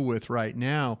to deal with right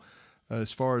now,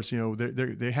 as far as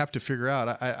they have to figure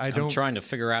out. I'm trying to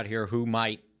figure out here who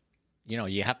might.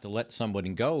 You have to let somebody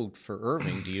go for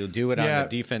Irving. Do you do it on the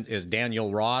defense? Is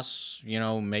Daniel Ross,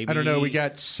 maybe? I don't know. We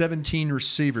got 17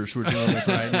 receivers we're dealing with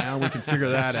right now. We can figure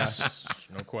that out.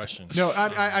 No question. No,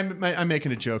 I'm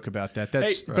making a joke about that.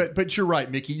 That's but you're right,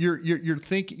 Mickey. You're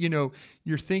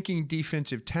thinking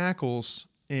defensive tackles,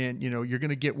 and you're going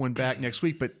to get one back next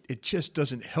week, but it just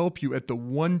doesn't help you at the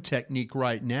one technique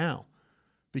right now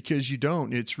because you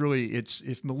don't. It's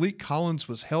if Malik Collins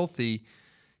was healthy,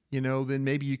 then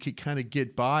maybe you could kind of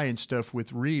get by and stuff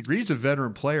with Reed. Reed's a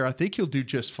veteran player. I think he'll do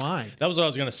just fine. That was what I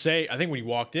was going to say. I think when he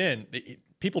walked in,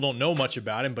 people don't know much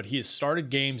about him, but he has started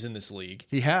games in this league.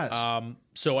 He has.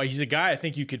 So he's a guy I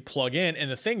think you could plug in.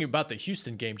 And the thing about the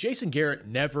Houston game, Jason Garrett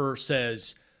never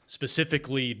says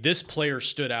specifically, this player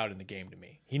stood out in the game to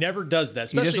me. He never does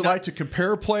that. He doesn't like to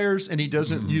compare players, and he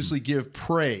doesn't usually give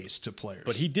praise to players.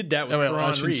 But he did that with Karan Reed.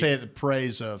 I shouldn't say the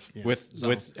praise of.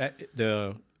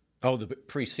 The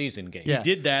preseason game. Yeah. He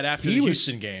did that after the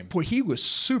Houston game. Boy, he was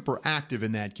super active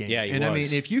in that game. Yeah, he was. I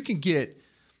mean, if you can get,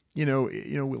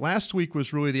 last week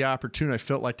was really the opportunity I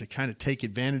felt like to kind of take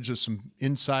advantage of some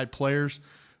inside players.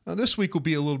 This week will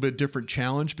be a little bit different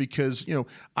challenge because,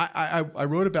 I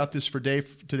wrote about this today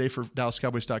for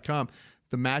DallasCowboys.com.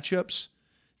 The matchups,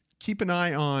 keep an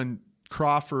eye on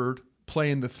Crawford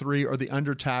playing the 3 or the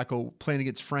under tackle playing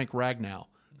against Frank Ragnow,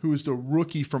 who is the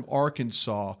rookie from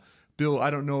Arkansas. Bill,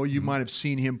 I don't know, you might have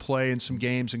seen him play in some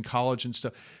games in college and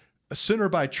stuff. A center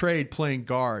by trade playing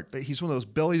guard. He's one of those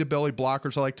belly-to-belly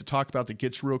blockers I like to talk about that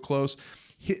gets real close.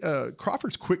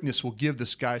 Crawford's quickness will give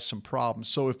this guy some problems.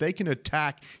 So if they can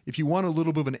attack, if you want a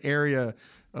little bit of an area,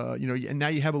 and now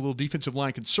you have a little defensive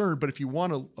line concern, but if you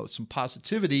want some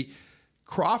positivity,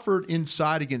 Crawford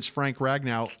inside against Frank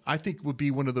Ragnow, I think would be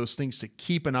one of those things to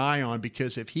keep an eye on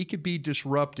because if he could be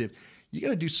disruptive, you got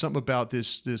to do something about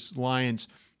this Lions.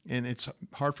 And it's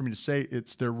hard for me to say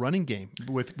it's their running game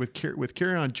with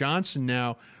Kerryon Johnson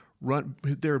now.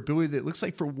 Their ability. It looks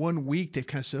like for 1 week they've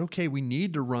kind of said, okay, we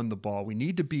need to run the ball. We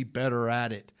need to be better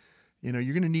at it. You're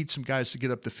going to need some guys to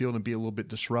get up the field and be a little bit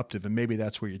disruptive, and maybe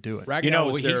that's where you do it.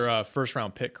 Ragnow was their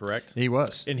first-round pick, correct? He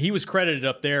was. And he was credited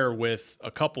up there with a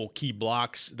couple key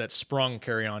blocks that sprung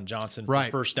Kerryon Johnson for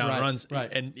first down runs.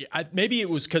 Right. And maybe it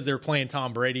was because they were playing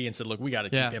Tom Brady and said, look, we got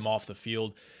to keep him off the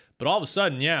field. But all of a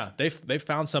sudden, they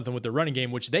found something with their running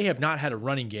game, which they have not had a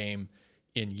running game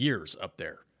in years up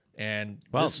there. And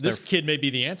this kid may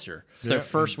be the answer. It's their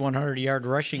first 100-yard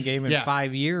rushing game in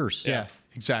 5 years. Yeah,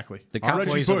 exactly. The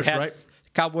Cowboys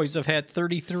have had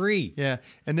 33. Yeah,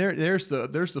 and there's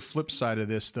the flip side of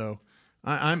this though.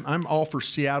 I'm all for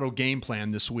Seattle game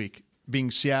plan this week.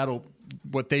 Being Seattle,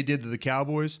 what they did to the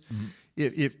Cowboys. Mm-hmm.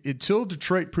 If until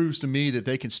Detroit proves to me that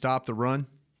they can stop the run,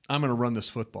 I'm going to run this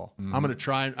football. Mm-hmm. I'm going to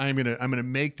try. I'm going to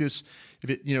make this. if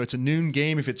it, it's a noon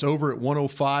game, if it's over at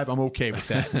 105, I'm okay with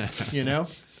that.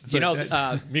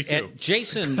 Me too.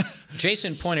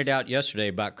 Jason pointed out yesterday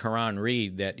about Karan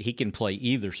Reed that he can play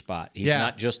either spot. He's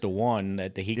not just a 1,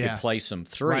 that he could play some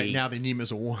 3. Right now they need him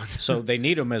as a 1. So they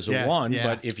need him as a 1,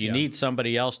 but if you need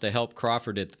somebody else to help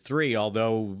Crawford at the 3,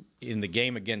 although in the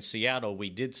game against Seattle,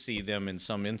 we did see them in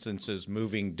some instances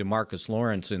moving DeMarcus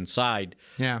Lawrence inside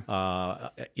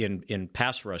in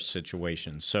pass rush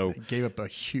situations. So they gave up a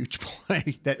huge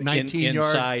play, that 19-yard.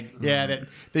 Inside. Yeah, that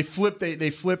they flipped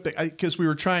because we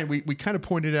were trying. We kind of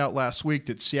pointed out last week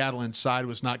that Seattle inside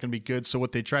was not going to be good. So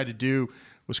what they tried to do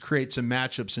was create some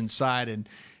matchups inside, and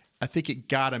I think it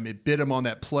got him. It bit him on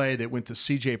that play that went to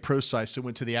C.J. Prosise that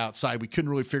went to the outside. We couldn't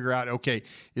really figure out, okay,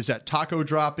 is that Taco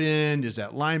drop in? Is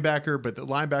that linebacker? But the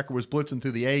linebacker was blitzing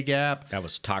through the A gap. That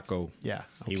was Taco. Yeah.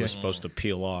 Okay. He was supposed to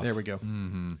peel off. There we go.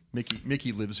 Mm-hmm.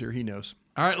 Mickey lives here. He knows.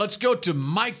 All right, let's go to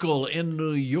Michael in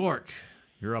New York.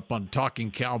 You're up on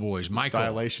Talking Cowboys. Michael.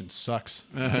 Stylation sucks.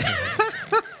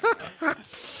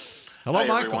 Hello, Hi,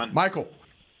 Michael. Everyone. Michael.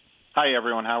 Hi,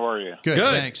 everyone. How are you? Good.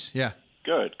 Thanks. Yeah.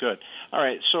 Good. All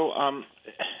right. So,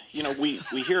 we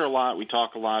hear a lot. We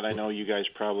talk a lot. I know you guys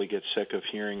probably get sick of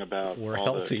hearing about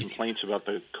the complaints about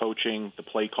the coaching, the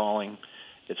play calling,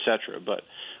 etc. But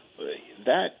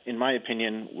that, in my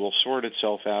opinion, will sort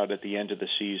itself out at the end of the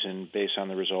season based on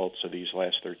the results of these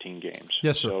last 13 games.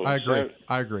 Yes, sir. So I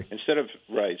agree. Instead of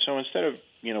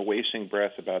wasting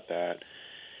breath about that,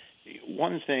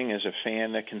 one thing as a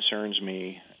fan that concerns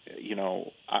me,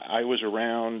 I was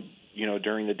around,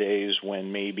 during the days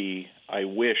when maybe I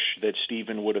wish that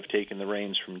Stephen would have taken the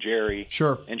reins from Jerry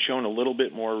and shown a little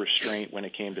bit more restraint when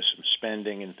it came to some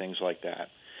spending and things like that.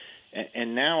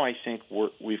 And now I think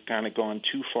we've kind of gone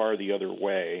too far the other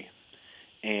way,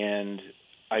 and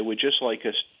I would just like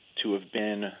us to have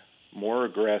been more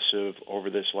aggressive over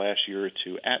this last year or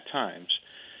two at times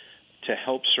to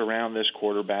help surround this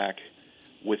quarterback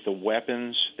with the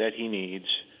weapons that he needs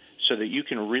so that you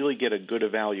can really get a good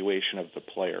evaluation of the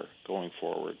player going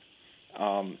forward.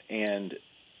 And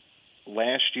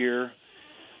last year,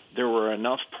 there were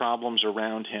enough problems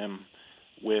around him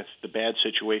with the bad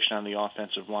situation on the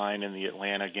offensive line in the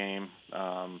Atlanta game,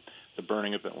 the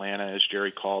burning of Atlanta, as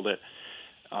Jerry called it,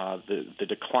 the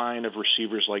decline of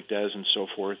receivers like Dez and so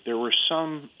forth. There were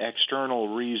some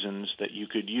external reasons that you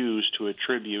could use to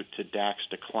attribute to Dak's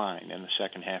decline in the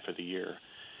second half of the year.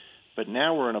 But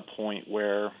now we're in a point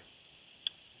where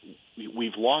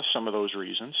we've lost some of those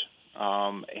reasons,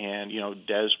 and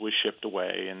Dez was shipped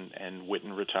away, and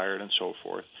Witten retired, and so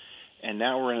forth. And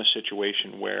now we're in a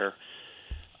situation where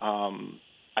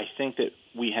I think that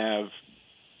we have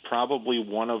probably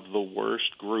one of the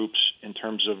worst groups in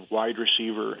terms of wide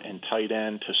receiver and tight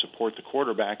end to support the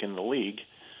quarterback in the league.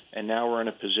 And now we're in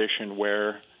a position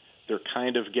where they're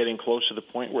kind of getting close to the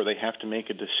point where they have to make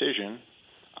a decision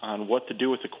on what to do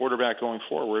with the quarterback going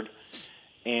forward.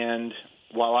 And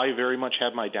while I very much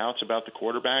have my doubts about the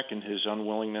quarterback and his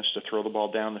unwillingness to throw the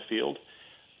ball down the field,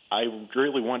 I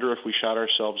really wonder if we shot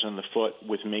ourselves in the foot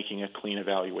with making a clean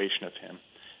evaluation of him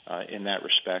in that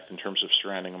respect in terms of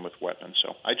surrounding him with weapons.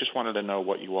 So I just wanted to know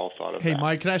what you all thought of that. Hey,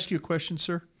 Mike, can I ask you a question,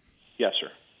 sir? Yes, sir.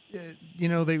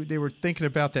 They were thinking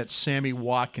about that Sammy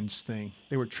Watkins thing.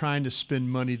 They were trying to spend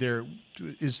money there.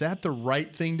 Is that the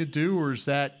right thing to do, or is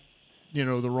that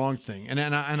the wrong thing? And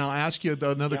I'll ask you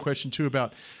another question too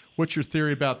about what's your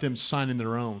theory about them signing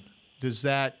their own? Does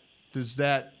that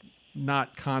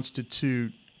not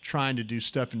constitute trying to do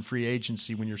stuff in free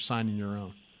agency when you're signing your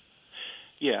own?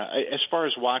 Yeah, as far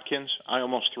as Watkins, I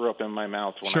almost threw up in my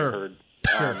mouth when I heard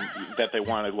that they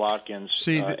wanted Watkins,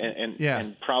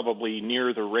 and probably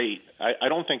near the rate. I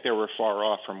don't think they were far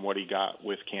off from what he got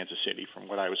with Kansas City, from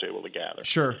what I was able to gather.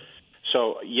 Sure.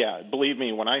 So, yeah, believe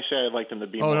me, when I say I'd like them to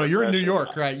be more no, you're in New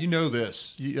aggressive, York, right? You know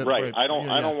this. Right. I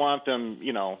don't want them,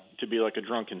 to be like a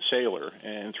drunken sailor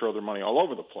and throw their money all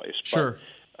over the place. Sure.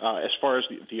 But, as far as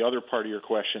the other part of your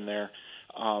question there,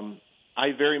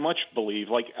 I very much believe,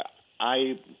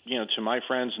 to my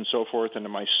friends and so forth, and to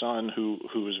my son,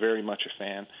 who is very much a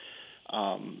fan,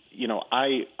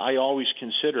 I always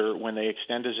consider when they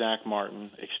extend to Zach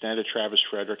Martin, extend to Travis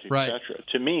Frederick, etc.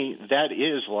 To me, that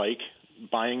is like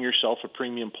buying yourself a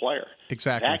premium player.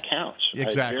 Exactly. That counts.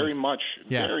 Exactly. I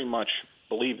very much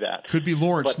believe that. Could be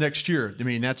Lawrence next year. I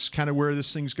mean, that's kind of where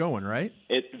this thing's going, right?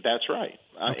 That's right.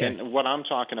 Okay. And what I'm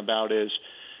talking about is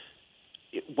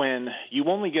when you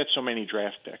only get so many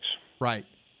draft picks. Right.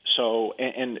 So,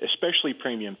 and especially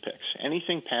premium picks.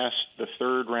 Anything past the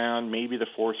third round, maybe the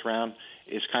fourth round,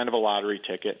 is kind of a lottery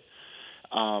ticket.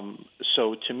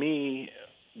 So to me,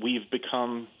 we've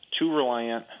become too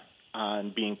reliant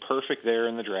on being perfect there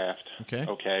in the draft.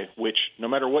 Okay. Which no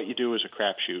matter what you do is a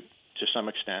crapshoot to some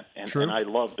extent, and I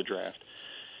love the draft.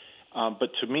 But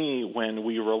to me, when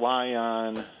we rely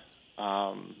on,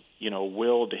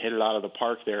 Will to hit it out of the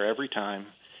park there every time,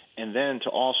 and then to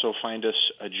also find us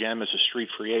a gem as a street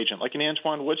free agent, like an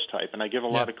Antoine Woods type, and I give a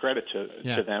lot of credit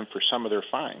to them for some of their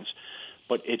finds,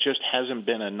 but it just hasn't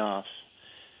been enough.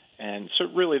 And so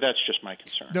really that's just my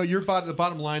concern. No, the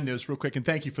bottom line is, real quick, and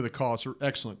thank you for the call. It's an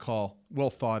excellent call, well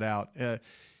thought out.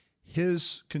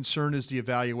 His concern is the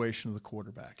evaluation of the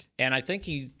quarterback. And I think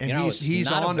he's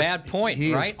not on a bad point,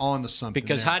 he right? Is on to something.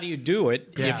 Because how do you do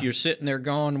it if you're sitting there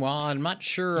going, well, I'm not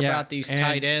sure about these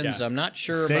tight ends. I'm not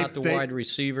sure about the wide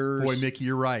receivers. Boy, Mickey,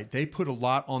 you're right. They put a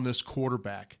lot on this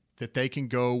quarterback that they can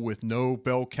go with no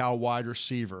bell cow wide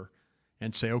receiver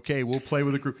and say, okay, we'll play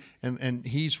with a group. And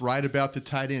he's right about the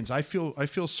tight ends. I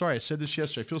feel sorry. I said this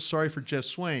yesterday. I feel sorry for Jeff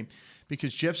Swaim,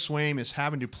 because Jeff Swaim is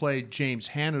having to play James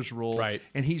Hanna's role,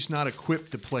 and he's not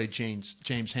equipped to play James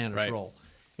Hanna's role.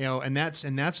 And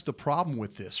that's the problem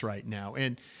with this right now.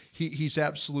 And he's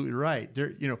absolutely right.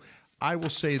 I will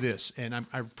say this, and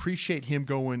I appreciate him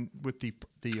going with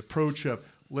the approach of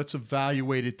let's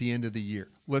evaluate at the end of the year.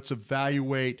 Let's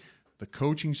evaluate the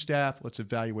coaching staff. Let's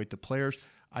evaluate the players.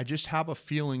 I just have a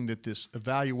feeling that this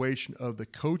evaluation of the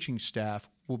coaching staff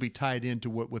will be tied into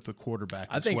with the quarterback.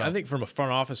 I think from a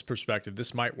front office perspective,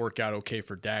 this might work out okay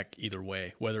for Dak either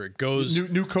way. Whether it goes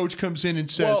new coach comes in and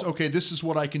says, okay, this is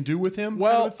what I can do with him.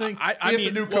 Well, kind of thing.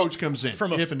 If a new coach comes in,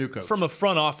 from a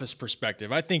front office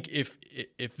perspective, I think if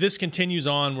this continues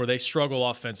on where they struggle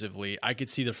offensively, I could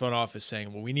see the front office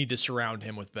saying, well, we need to surround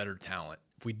him with better talent.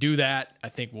 If we do that, I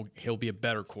think he'll be a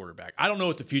better quarterback. I don't know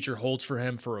what the future holds for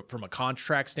him from a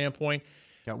contract standpoint.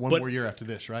 Got one more year after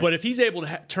this, right? But if he's able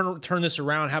to turn this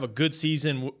around, have a good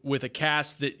season with a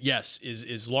cast that, yes,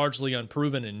 is largely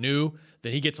unproven and new,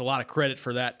 then he gets a lot of credit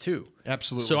for that too.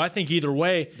 Absolutely. So I think either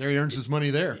way, there he earns his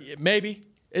money there. Maybe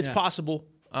it's possible.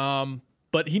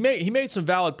 But he made some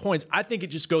valid points. I think it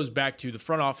just goes back to the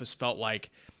front office felt like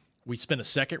we spent a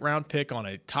second-round pick on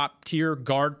a top-tier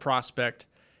guard prospect,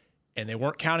 and they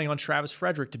weren't counting on Travis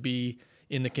Frederick to be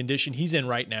in the condition he's in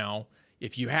right now.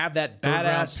 If you have that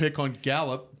badass third-round pick on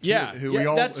Gallup,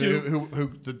 who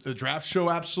the draft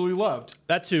show absolutely loved.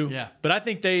 That too. Yeah. But I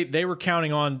think they were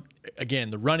counting on,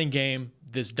 again, the running game,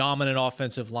 this dominant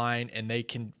offensive line, and they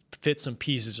can fit some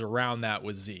pieces around that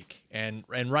with Zeke. And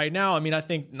right now, I mean, I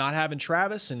think not having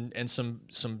Travis and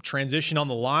some transition on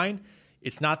the line,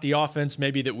 it's not the offense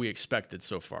maybe that we expected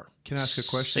so far. Can I ask a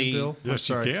question, Bill? Yes,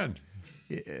 you can.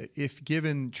 If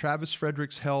given Travis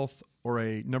Frederick's health or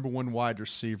a number one wide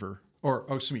receiver,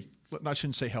 I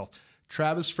shouldn't say health,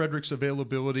 Travis Frederick's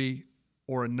availability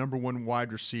or a number one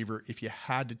wide receiver, if you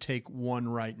had to take one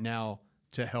right now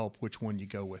to help, which one you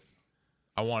go with?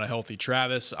 I want a healthy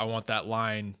Travis. I want that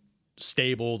line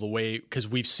stable the way, because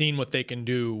we've seen what they can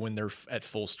do when they're at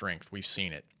full strength. We've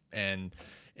seen it. And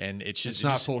it's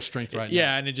not full strength right now.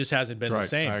 Yeah, and it just hasn't been the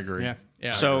same. I agree.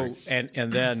 Yeah. So and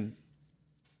then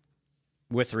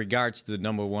with regards to the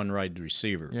number one wide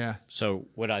receiver. Yeah. So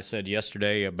what I said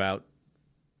yesterday about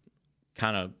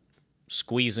kind of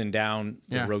squeezing down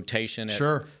the rotation.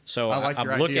 Sure. So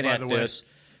I'm looking at this,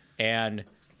 and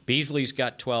Beasley's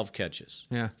got 12 catches.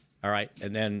 Yeah. All right.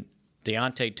 And then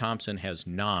Deontay Thompson has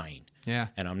 9. Yeah.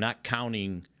 And I'm not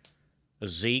counting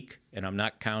Zeke, and I'm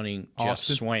not counting Jeff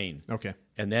Swain. Okay.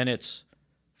 And then it's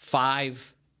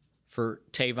 5 for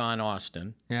Tavon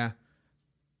Austin. Yeah.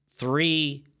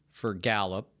 3 for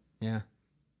Gallup. Yeah.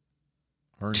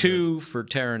 2 for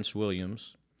Terrence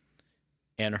Williams.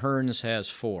 And Hearns has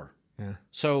 4. Yeah.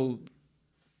 So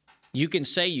you can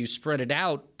say you spread it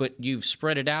out, but you've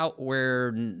spread it out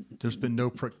where there's been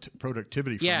no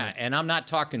productivity from it. And I'm not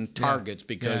talking targets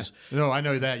because no, I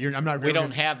know that. We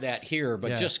don't have that here,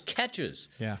 but just catches.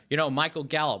 Yeah. Michael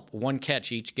Gallup, 1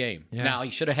 catch each game. Yeah. Now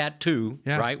he should have had 2,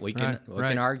 right? We can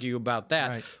argue about that.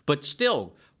 Right. But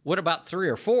still, what about 3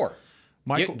 or 4?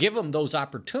 Give them those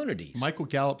opportunities. Michael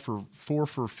Gallup for 4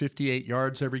 for 58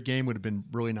 yards every game would have been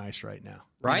really nice right now.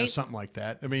 Right? Something like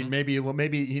that. I mean, maybe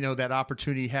that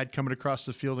opportunity he had coming across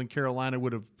the field in Carolina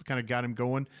would have kind of got him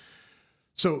going.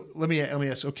 So let me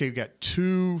ask. Okay, we got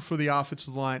 2 for the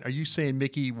offensive line. Are you saying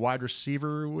Mickey wide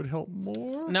receiver would help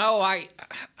more? No,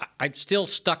 I'm still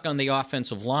stuck on the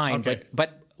offensive line. Okay.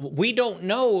 But we don't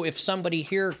know if somebody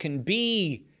here can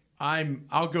be.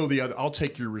 I'll go the other. I'll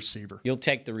take your receiver. You'll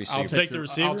take the receiver. I'll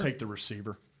take the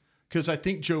receiver because I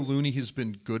think Joe Looney has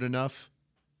been good enough.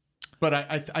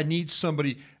 But I need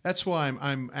somebody. That's why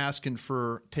I'm asking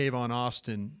for Tavon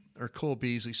Austin or Cole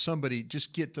Beasley. Somebody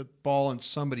just get the ball in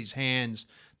somebody's hands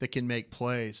that can make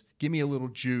plays. Give me a little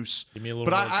juice. Give me a little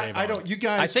but more I don't. You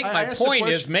guys. I think my point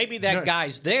is maybe that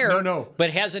guy's there,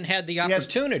 but hasn't had the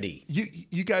opportunity.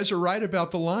 You guys are right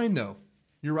about the line, though.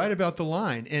 You're right about the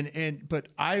line, but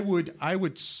I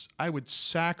would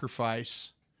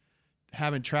sacrifice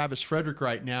having Travis Frederick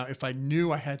right now if I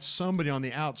knew I had somebody on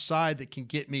the outside that can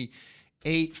get me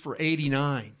 8 for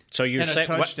 89. So you're saying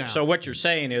what you're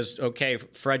saying is, okay,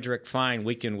 Frederick, fine,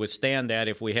 we can withstand that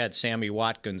if we had Sammy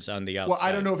Watkins on the outside. Well,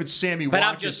 I don't know if it's Sammy but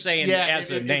Watkins. I'm just saying as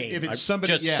a name. If it's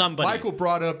somebody, somebody. Michael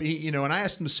brought up, and I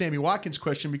asked him the Sammy Watkins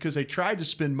question because they tried to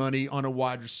spend money on a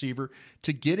wide receiver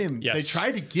to get him. Yes. They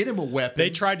tried to get him a weapon. They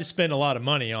tried to spend a lot of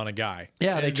money on a guy.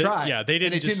 Yeah, they tried. They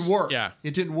didn't. And it didn't work. Yeah,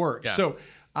 it didn't work. Yeah. So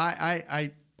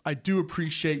I do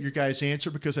appreciate your guys'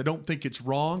 answer because I don't think it's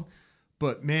wrong.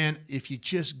 But, man, if you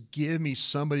just give me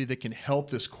somebody that can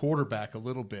help this quarterback a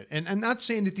little bit, and I'm not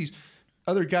saying that these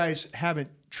other guys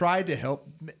haven't tried to help,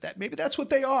 maybe that's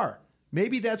what they are.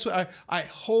 Maybe that's what I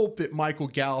hope that Michael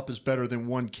Gallup is better than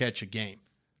one catch a game.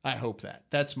 I hope that.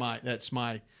 That's my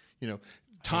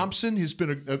Thompson has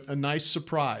been a nice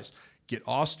surprise. Get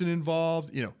Austin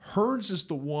involved. Hearns is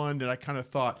the one that I kind of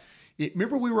thought.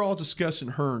 Remember we were all discussing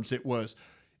Hearns. It was –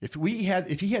 if he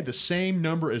had the same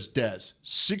number as Dez,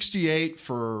 68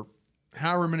 for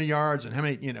however many yards and how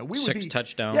many, we would 6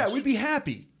 touchdowns. Yeah, we'd be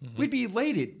happy. Mm-hmm. We'd be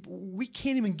elated. We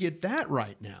can't even get that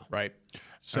right now. Right.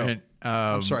 So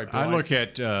I'm sorry, Bill. I look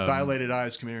at dilated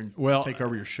eyes. Come here and take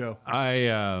over your show.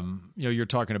 You're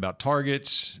talking about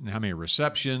targets and how many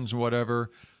receptions and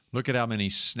whatever. Look at how many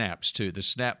snaps too. The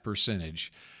snap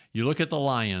percentage. You look at the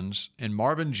Lions, and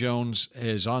Marvin Jones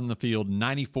is on the field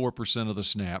 94% of the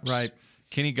snaps. Right.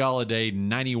 Kenny Golladay,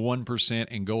 91%,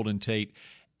 and Golden Tate,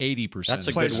 80%. That's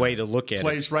a good way to look at it.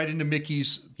 Plays right into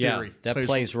Mickey's theory. Yeah, that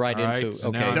plays right into. So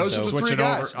okay, those are the three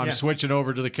guys. I'm switching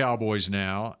over to the Cowboys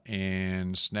now,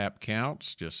 and snap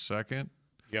counts. Just a second.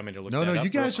 You want me to look that up? You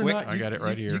guys are not. I got it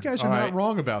right here. You guys are not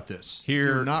wrong about this.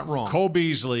 You're not wrong. Cole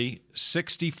Beasley,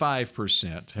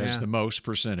 65% has the most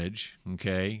percentage.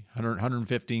 Okay,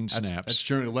 115 snaps. That's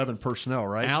during 11 personnel,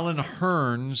 right? Allen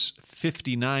Hearns,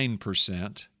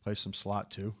 59%. Play some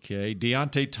slot too. Okay,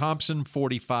 Deontay Thompson,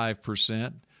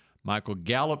 45%. Michael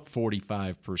Gallup,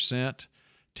 45%.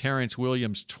 Terrence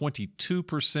Williams,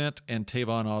 22%, and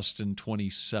Tavon Austin,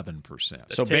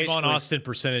 27%. So Tavon Austin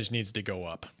percentage needs to go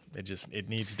up. It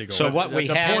needs to go up. So what we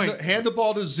have... Hand the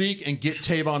ball to Zeke and get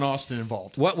Tavon Austin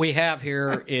involved. What we have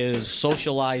here is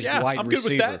socialized wide I'm receiver.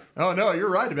 Good with that. Oh, no,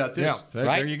 you're right about this. Yeah,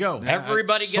 right? There you go.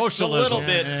 Everybody gets Socialism. a little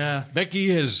bit. Yeah.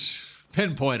 Becky has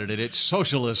pinpointed it. It's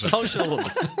socialism.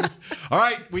 Socialism. All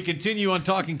right, we continue on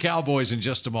Talking Cowboys in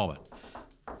just a moment.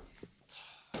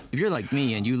 If you're like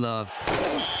me and you love...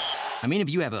 if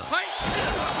you have a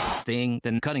thing,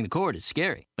 then cutting the cord is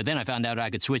scary. But then I found out I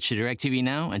could switch to DirecTV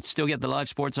Now and still get the live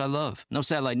sports I love. No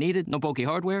satellite needed, no bulky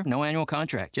hardware, no annual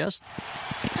contract, just...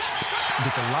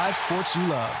 Get the live sports you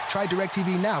love. Try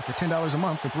DirecTV Now for $10 a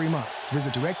month for 3 months.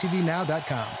 Visit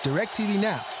DirecTVNow.com. DirecTV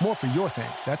Now. More for your thing.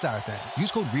 That's our thing.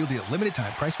 Use code REALDEAL. Limited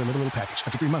time. Price for a little package.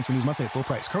 After 3 months, renews monthly at full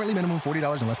price. Currently minimum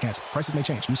 $40 and less cancel. Prices may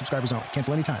change. New subscribers only.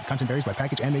 Cancel anytime. Content varies by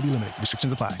package and may be limited.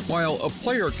 Restrictions apply. While a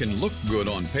player can look good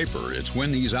on paper, it's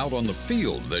when he's out on the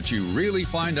field that you really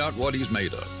find out what he's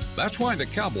made of. That's why the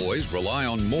Cowboys rely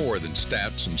on more than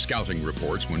stats and scouting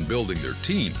reports when building their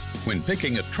team. When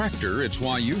picking a tractor, it's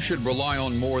why you should rely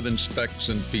on more than specs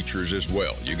and features as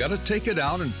well. You got to take it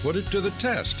out and put it to the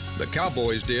test. The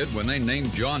Cowboys did when they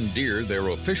named John Deere their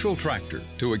official tractor.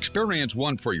 To experience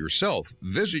one for yourself,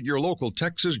 visit your local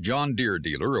Texas John Deere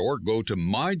dealer or go to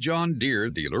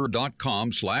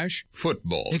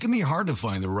myjohndeeredealer.com/football. It can be hard to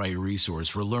find the right resource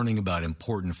for learning about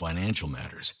important financial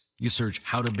matters. You search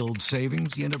how to build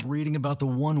savings, you end up reading about the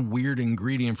one weird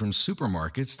ingredient from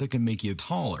supermarkets that can make you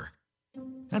taller.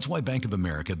 That's why Bank of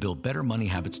America built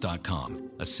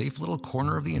BetterMoneyHabits.com, a safe little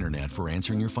corner of the internet for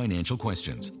answering your financial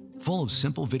questions. Full of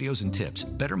simple videos and tips,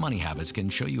 Better Money Habits can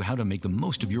show you how to make the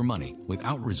most of your money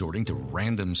without resorting to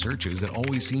random searches that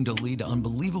always seem to lead to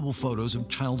unbelievable photos of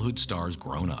childhood stars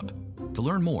grown up. To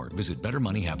learn more, visit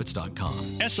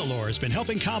BetterMoneyHabits.com. Essilor has been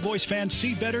helping Cowboys fans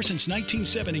see better since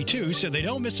 1972 so they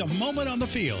don't miss a moment on the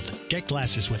field. Get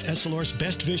glasses with Essilor's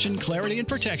best vision, clarity, and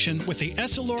protection with the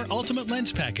Essilor Ultimate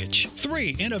Lens Package.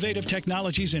 3 innovative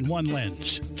technologies in one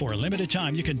lens. For a limited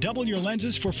time, you can double your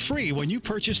lenses for free when you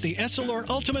purchase the Essilor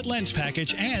Ultimate Lens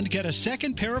Package and get a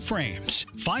second pair of frames.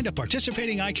 Find a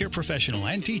participating eye care professional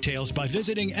and details by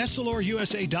visiting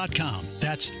EssilorUSA.com.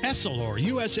 That's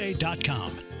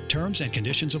EssilorUSA.com. Terms and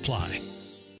conditions apply.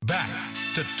 Back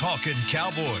to Talking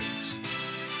Cowboys.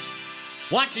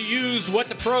 Want to use what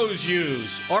the pros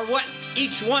use, or what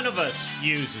each one of us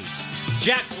uses.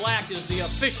 Jack Black is the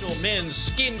official men's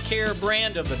skincare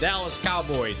brand of the Dallas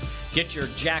Cowboys. Get your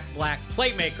Jack Black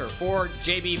Playmaker 4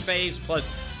 JB Phase plus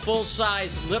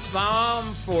full-size lip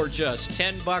balm for just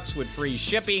 $10 with free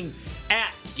shipping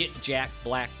at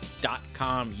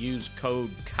getjackblack.com. Use code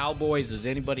Cowboys. Has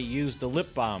anybody used the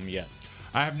lip balm yet?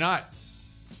 I have not.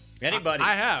 Anybody?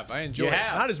 I have. I enjoy it.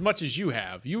 Not as much as you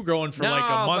have. You were going for like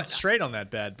a month straight on that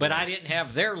bad boy. But I didn't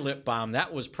have their lip balm.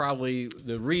 That was probably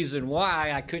the reason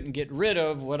why I couldn't get rid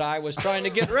of what I was trying to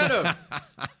get rid of.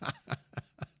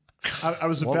 I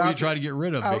was what about were you trying to get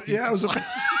rid of, Mickey? I was.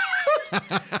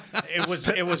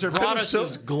 It was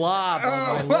Broadus's glob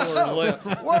on my lower lip.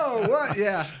 Whoa! What?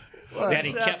 Yeah. That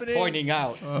he kept pointing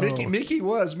out. Mickey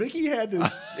had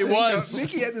this.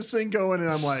 Mickey had this thing going,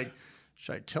 and I'm like,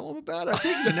 should I tell him about it? I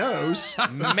think he knows.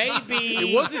 Maybe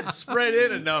it wasn't spread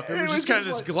in enough. It was just kind of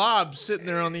this glob sitting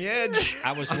there on the edge.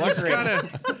 I was wondering.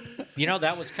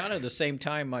 That was kind of the same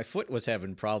time my foot was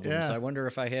having problems. Yeah. I wonder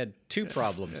if I had two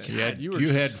problems. You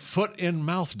had foot and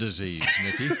mouth disease,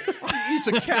 Mickey. He's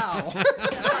a cow.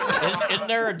 Isn't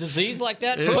there a disease like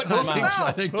that? Foot and mouth.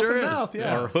 I think there is. Mouth,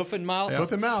 yeah. Or hoof and mouth.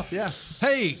 Hoof and mouth, yeah.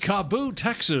 Hey, Kaboo,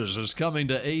 Texas is coming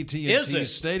to AT&T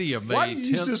Stadium May 10th. Why do you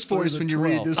use this voice when you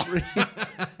read this?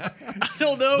 I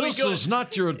don't know. This is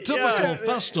not your typical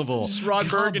festival. Just Ron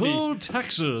Burgundy. Kaboo,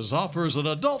 Texas offers an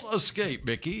adult escape,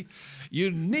 Mickey.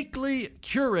 Uniquely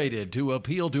curated to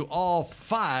appeal to all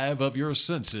 5 of your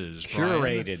senses.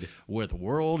 Curated. Brian, with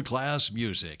world-class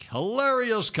music,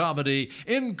 hilarious comedy,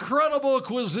 incredible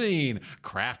cuisine,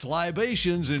 craft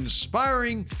libations,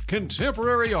 inspiring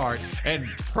contemporary art, and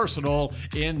personal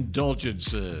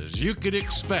indulgences. You could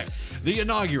expect the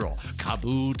inaugural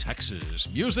Kaboo, Texas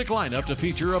music lineup to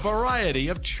feature a variety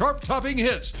of chart-topping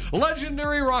hits,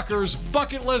 legendary rockers,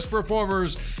 bucket list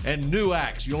performers, and new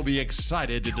acts you'll be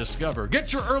excited to discover.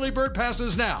 Get your early bird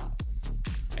passes now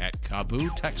at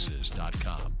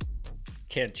KabooTexas.com.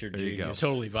 Kent, you're genius.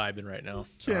 Totally vibing right now.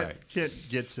 Kent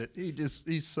gets it.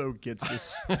 He so gets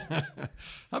this. How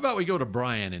about we go to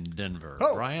Brian in Denver?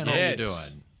 Brian, how you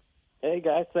doing? Hey,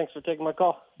 guys. Thanks for taking my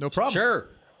call. No problem. Sure.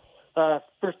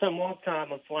 First time, long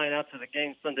time. I'm flying out to the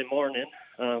game Sunday morning,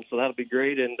 so that'll be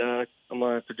great. And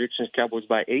my predictions: Cowboys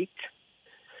by 8.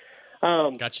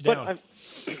 Got you down.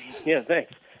 Yeah,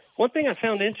 thanks. One thing I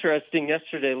found interesting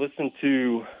yesterday, listening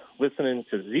to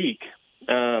Zeke,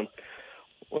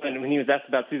 when he was asked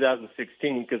about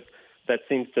 2016, because that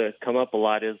seems to come up a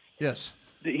lot, is yes.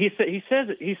 He said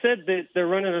that they're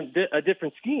running a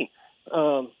different scheme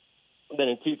than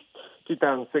in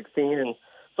 2016, and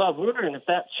so I was wondering if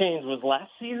that change was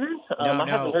last season. I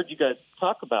haven't heard you guys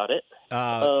talk about it.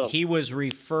 He was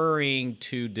referring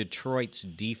to Detroit's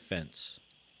defense.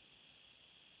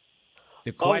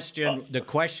 The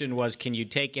question was, can you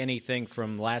take anything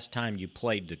from last time you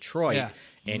played Detroit? Yeah.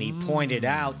 And he pointed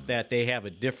out that they have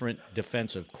a different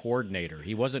defensive coordinator.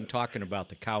 He wasn't talking about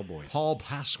the Cowboys. Paul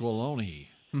Pasqualoni.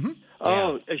 Mm-hmm.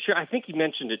 Oh, sure. I think he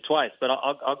mentioned it twice, but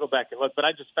I'll go back and look. But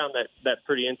I just found that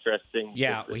pretty interesting.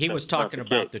 Yeah, he was talking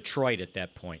about Detroit at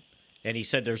that point. And he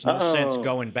said there's no sense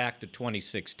going back to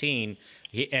 2016.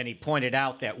 And he pointed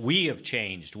out that we have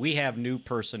changed. We have new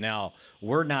personnel.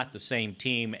 We're not the same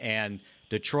team, and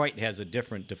Detroit has a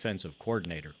different defensive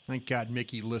coordinator. Thank God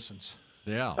Mickey listens.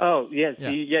 Yeah. Oh, yes.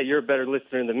 Yeah. You're a better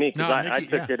listener than me, because I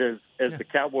took it as the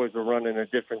Cowboys were running a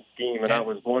different scheme, and I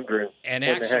was wondering when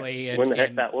the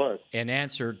heck that was. In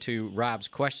answer to Rob's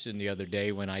question the other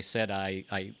day, when I said I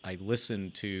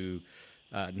listened to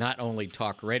not only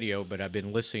talk radio, but I've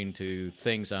been listening to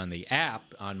things on the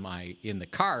app in the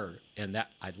car, and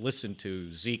that I listened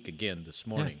to Zeke again this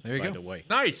morning. There you go. By the way,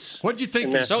 nice. What did you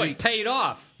think of Zeke? So it paid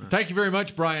off. Thank you very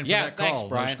much, Brian, for that call. Thanks,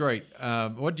 Brian. That was great.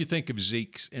 What did you think of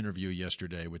Zeke's interview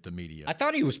yesterday with the media? I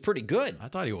thought he was pretty good. I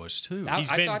thought he was too. He's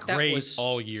been great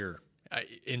all year.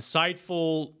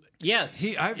 Insightful. Yes.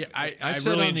 I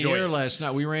said really on the air last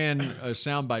night, we ran a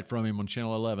soundbite from him on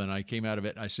Channel 11. I came out of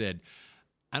it and I said,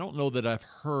 I don't know that I've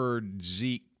heard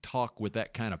Zeke talk with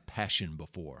that kind of passion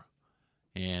before.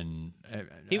 And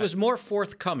he was more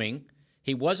forthcoming.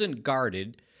 He wasn't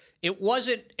guarded. It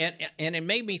wasn't, and it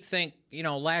made me think,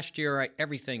 last year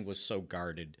everything was so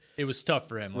guarded. It was tough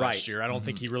for him last year. I don't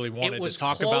think he really wanted to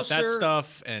talk closer, about that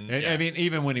stuff. And I mean,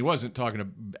 even when he wasn't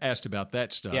asked about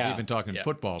that stuff, even talking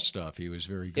football stuff, he was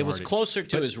very guarded. It was closer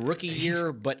to his rookie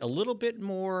year, but a little bit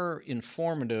more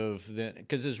informative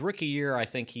because his rookie year, I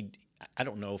think I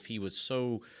don't know if he was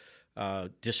so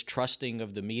distrusting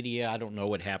of the media. I don't know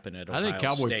what happened at Ohio State. I think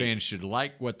Cowboy fans should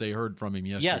like what they heard from him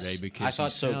yesterday because I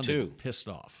thought he so sounded too. Pissed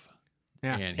off.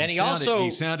 Yeah. And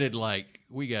he sounded like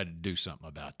we got to do something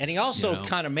about that. And he also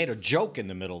kind of made a joke in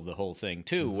the middle of the whole thing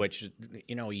too, which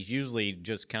he's usually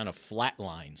just kind of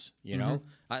flatlines.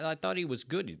 I thought he was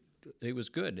good. He was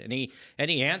good, and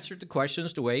he answered the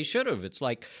questions the way he should have. It's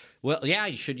like, well, yeah,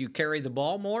 should you carry the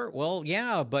ball more? Well,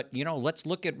 yeah, but let's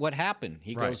look at what happened.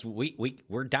 He goes,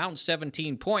 we're down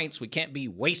 17 points. We can't be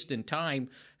wasting time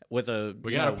with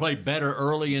we got to play better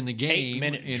early in the game,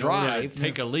 8-minute drive,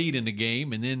 take a lead in the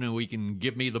game, and then we can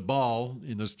give me the ball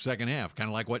in the second half, kind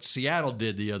of like what Seattle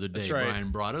did the other day. That's right.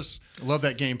 Brian brought us. Love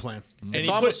that game plan.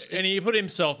 And he put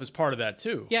himself as part of that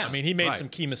too. Yeah, I mean, he made some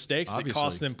key mistakes that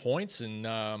cost them points, and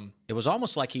it was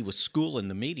almost like he was schooling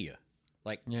the media.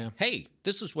 Like, hey,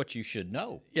 this is what you should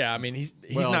know. Yeah, I mean, he's not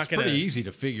going to. It's pretty easy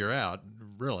to figure out,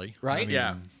 really. Right?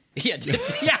 Yeah. Yeah.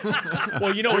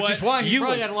 Well, you know what? Which is why he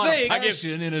probably had a lot of I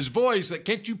passion in his voice. That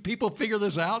can't you people figure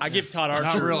this out? I give Todd Archer.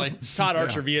 Not really. Todd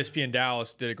Archer of ESPN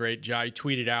Dallas did a great job. He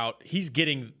tweeted out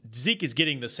Zeke is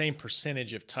getting the same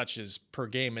percentage of touches per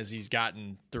game as he's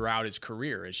gotten throughout his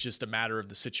career. It's just a matter of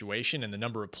the situation and the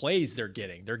number of plays they're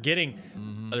getting. They're getting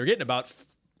about.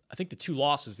 I think the two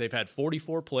losses, they've had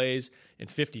 44 plays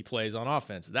and 50 plays on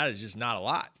offense. That is just not a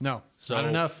lot. No, not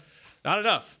enough. Not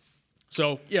enough.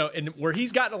 So, and where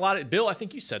he's gotten a lot of, Bill, I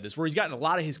think you said this, where he's gotten a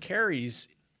lot of his carries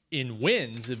in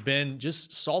wins have been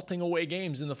just salting away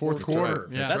games in the fourth quarter.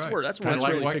 Yeah, that's where kind it's of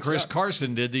like really what picks Chris up.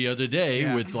 Carson did the other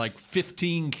day with like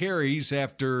 15 carries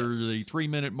after the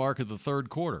 3-minute mark of the third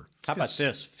quarter. How about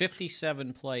this?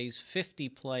 57 plays, 50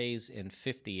 plays, and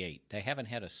 58. They haven't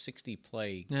had a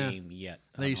 60-play game yet.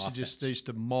 They used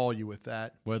to maul you with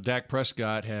that. Well, Dak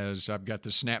Prescott I've got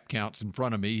the snap counts in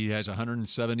front of me. He has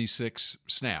 176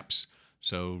 snaps.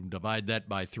 So divide that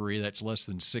by 3. That's less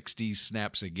than 60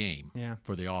 snaps a game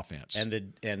for the offense. And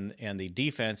the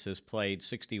defense has played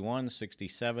 61,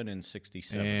 67, and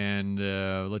 67.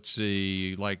 And let's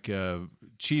see, like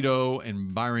Cheeto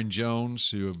and Byron Jones,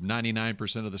 who have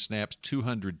 99% of the snaps,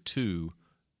 202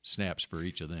 snaps for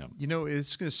each of them.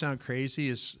 It's going to sound crazy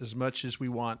as much as we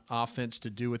want offense to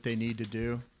do what they need to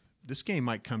do. This game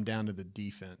might come down to the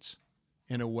defense.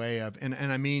 In a way of, and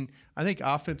I mean, I think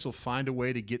offense will find a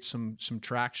way to get some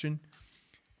traction.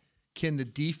 Can the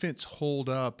defense hold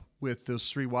up with those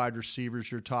 3 wide receivers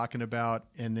you're talking about,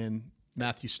 and then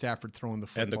Matthew Stafford throwing the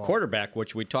football? And the quarterback,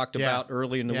 which we talked about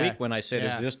early in the week when I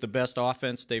said, is this the best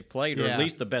offense they've played, or at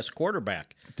least the best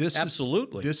quarterback?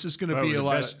 Absolutely. This is going to be a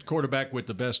lot best quarterback with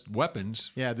the best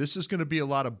weapons. Yeah, this is going to be a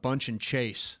lot of bunch and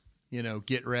chase.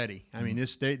 Get ready. I mean,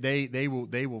 they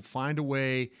will find a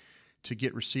way to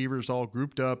get receivers all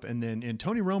grouped up. And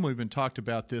Tony Romo even talked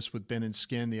about this with Ben and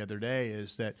Skin the other day,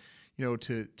 is that,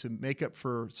 to make up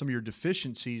for some of your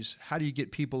deficiencies, how do you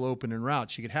get people open in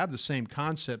routes? You could have the same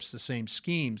concepts, the same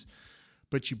schemes,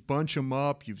 but you bunch them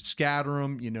up, you scatter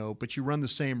them, but you run the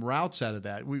same routes out of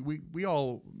that. We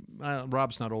all,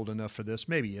 Rob's not old enough for this,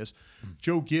 maybe he is.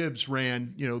 Joe Gibbs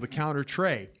ran, the counter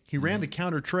tray. He ran the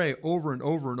counter tray over and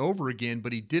over and over again,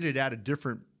 but he did it out of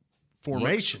different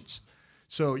formations.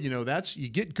 So, that's, you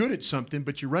get good at something,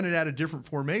 but you run it out of different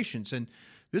formations. And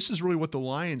this is really what the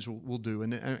Lions will do.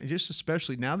 And just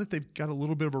especially now that they've got a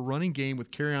little bit of a running game with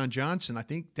Kerryon Johnson, I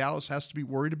think Dallas has to be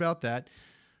worried about that.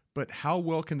 But how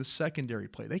well can the secondary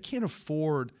play? They can't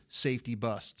afford safety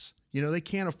busts. They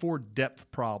can't afford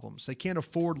depth problems. They can't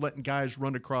afford letting guys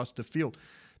run across the field,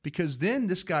 because then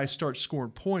this guy starts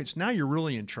scoring points. Now you're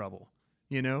really in trouble.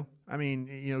 I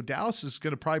mean, Dallas is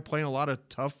going to probably play in a lot of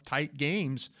tough, tight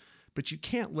games. But you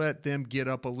can't let them get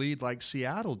up a lead like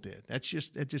Seattle did.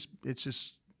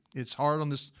 It's hard on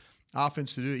this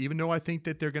offense to do, even though I think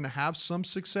that they're going to have some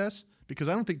success, because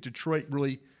I don't think Detroit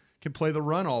really can play the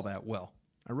run all that well.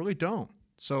 I really don't.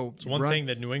 So it's one thing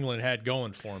that New England had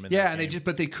going for them.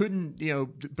 But they couldn't,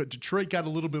 but Detroit got a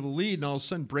little bit of a lead, and all of a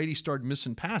sudden Brady started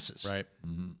missing passes. Right.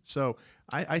 Mm-hmm. So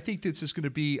I think this is going to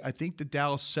be, I think the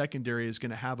Dallas secondary is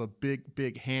going to have a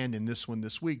big hand in this one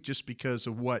this week, just because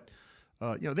of what,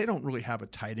 they don't really have a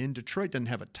tight end. Detroit doesn't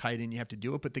have a tight end you have to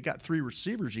deal with, but they got 3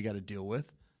 receivers you got to deal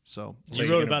with. So you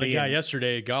wrote about a guy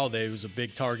yesterday, Galladay, who's a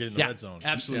big target in the red zone.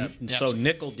 Absolutely. Yeah. So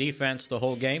nickel defense the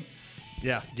whole game?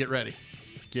 Yeah, get ready.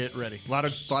 Get ready. A lot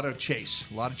of chase.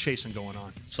 A lot of chasing going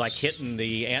on. It's like hitting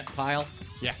the ant pile.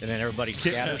 Yeah. And then everybody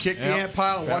scatters. Kick the ant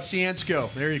pile and watch the ants go.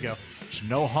 There you go. It's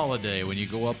no holiday when you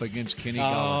go up against Kenny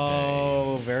Galladay.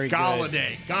 Oh, very good.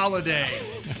 Galladay.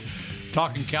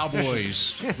 Talking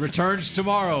Cowboys returns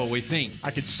tomorrow, we think.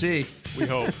 I could see. We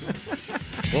hope.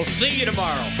 We'll see you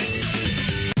tomorrow.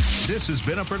 This has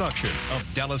been a production of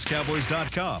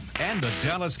DallasCowboys.com and the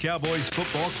Dallas Cowboys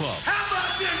Football Club. How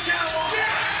about this, Cowboys?